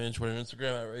can find me on Twitter and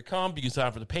Instagram at RayComp. You can sign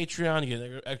up for the Patreon. You get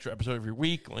an extra episode every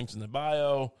week. Links in the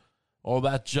bio. All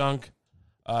that junk.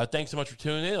 Thanks so much for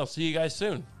tuning in. I'll see you guys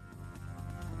soon.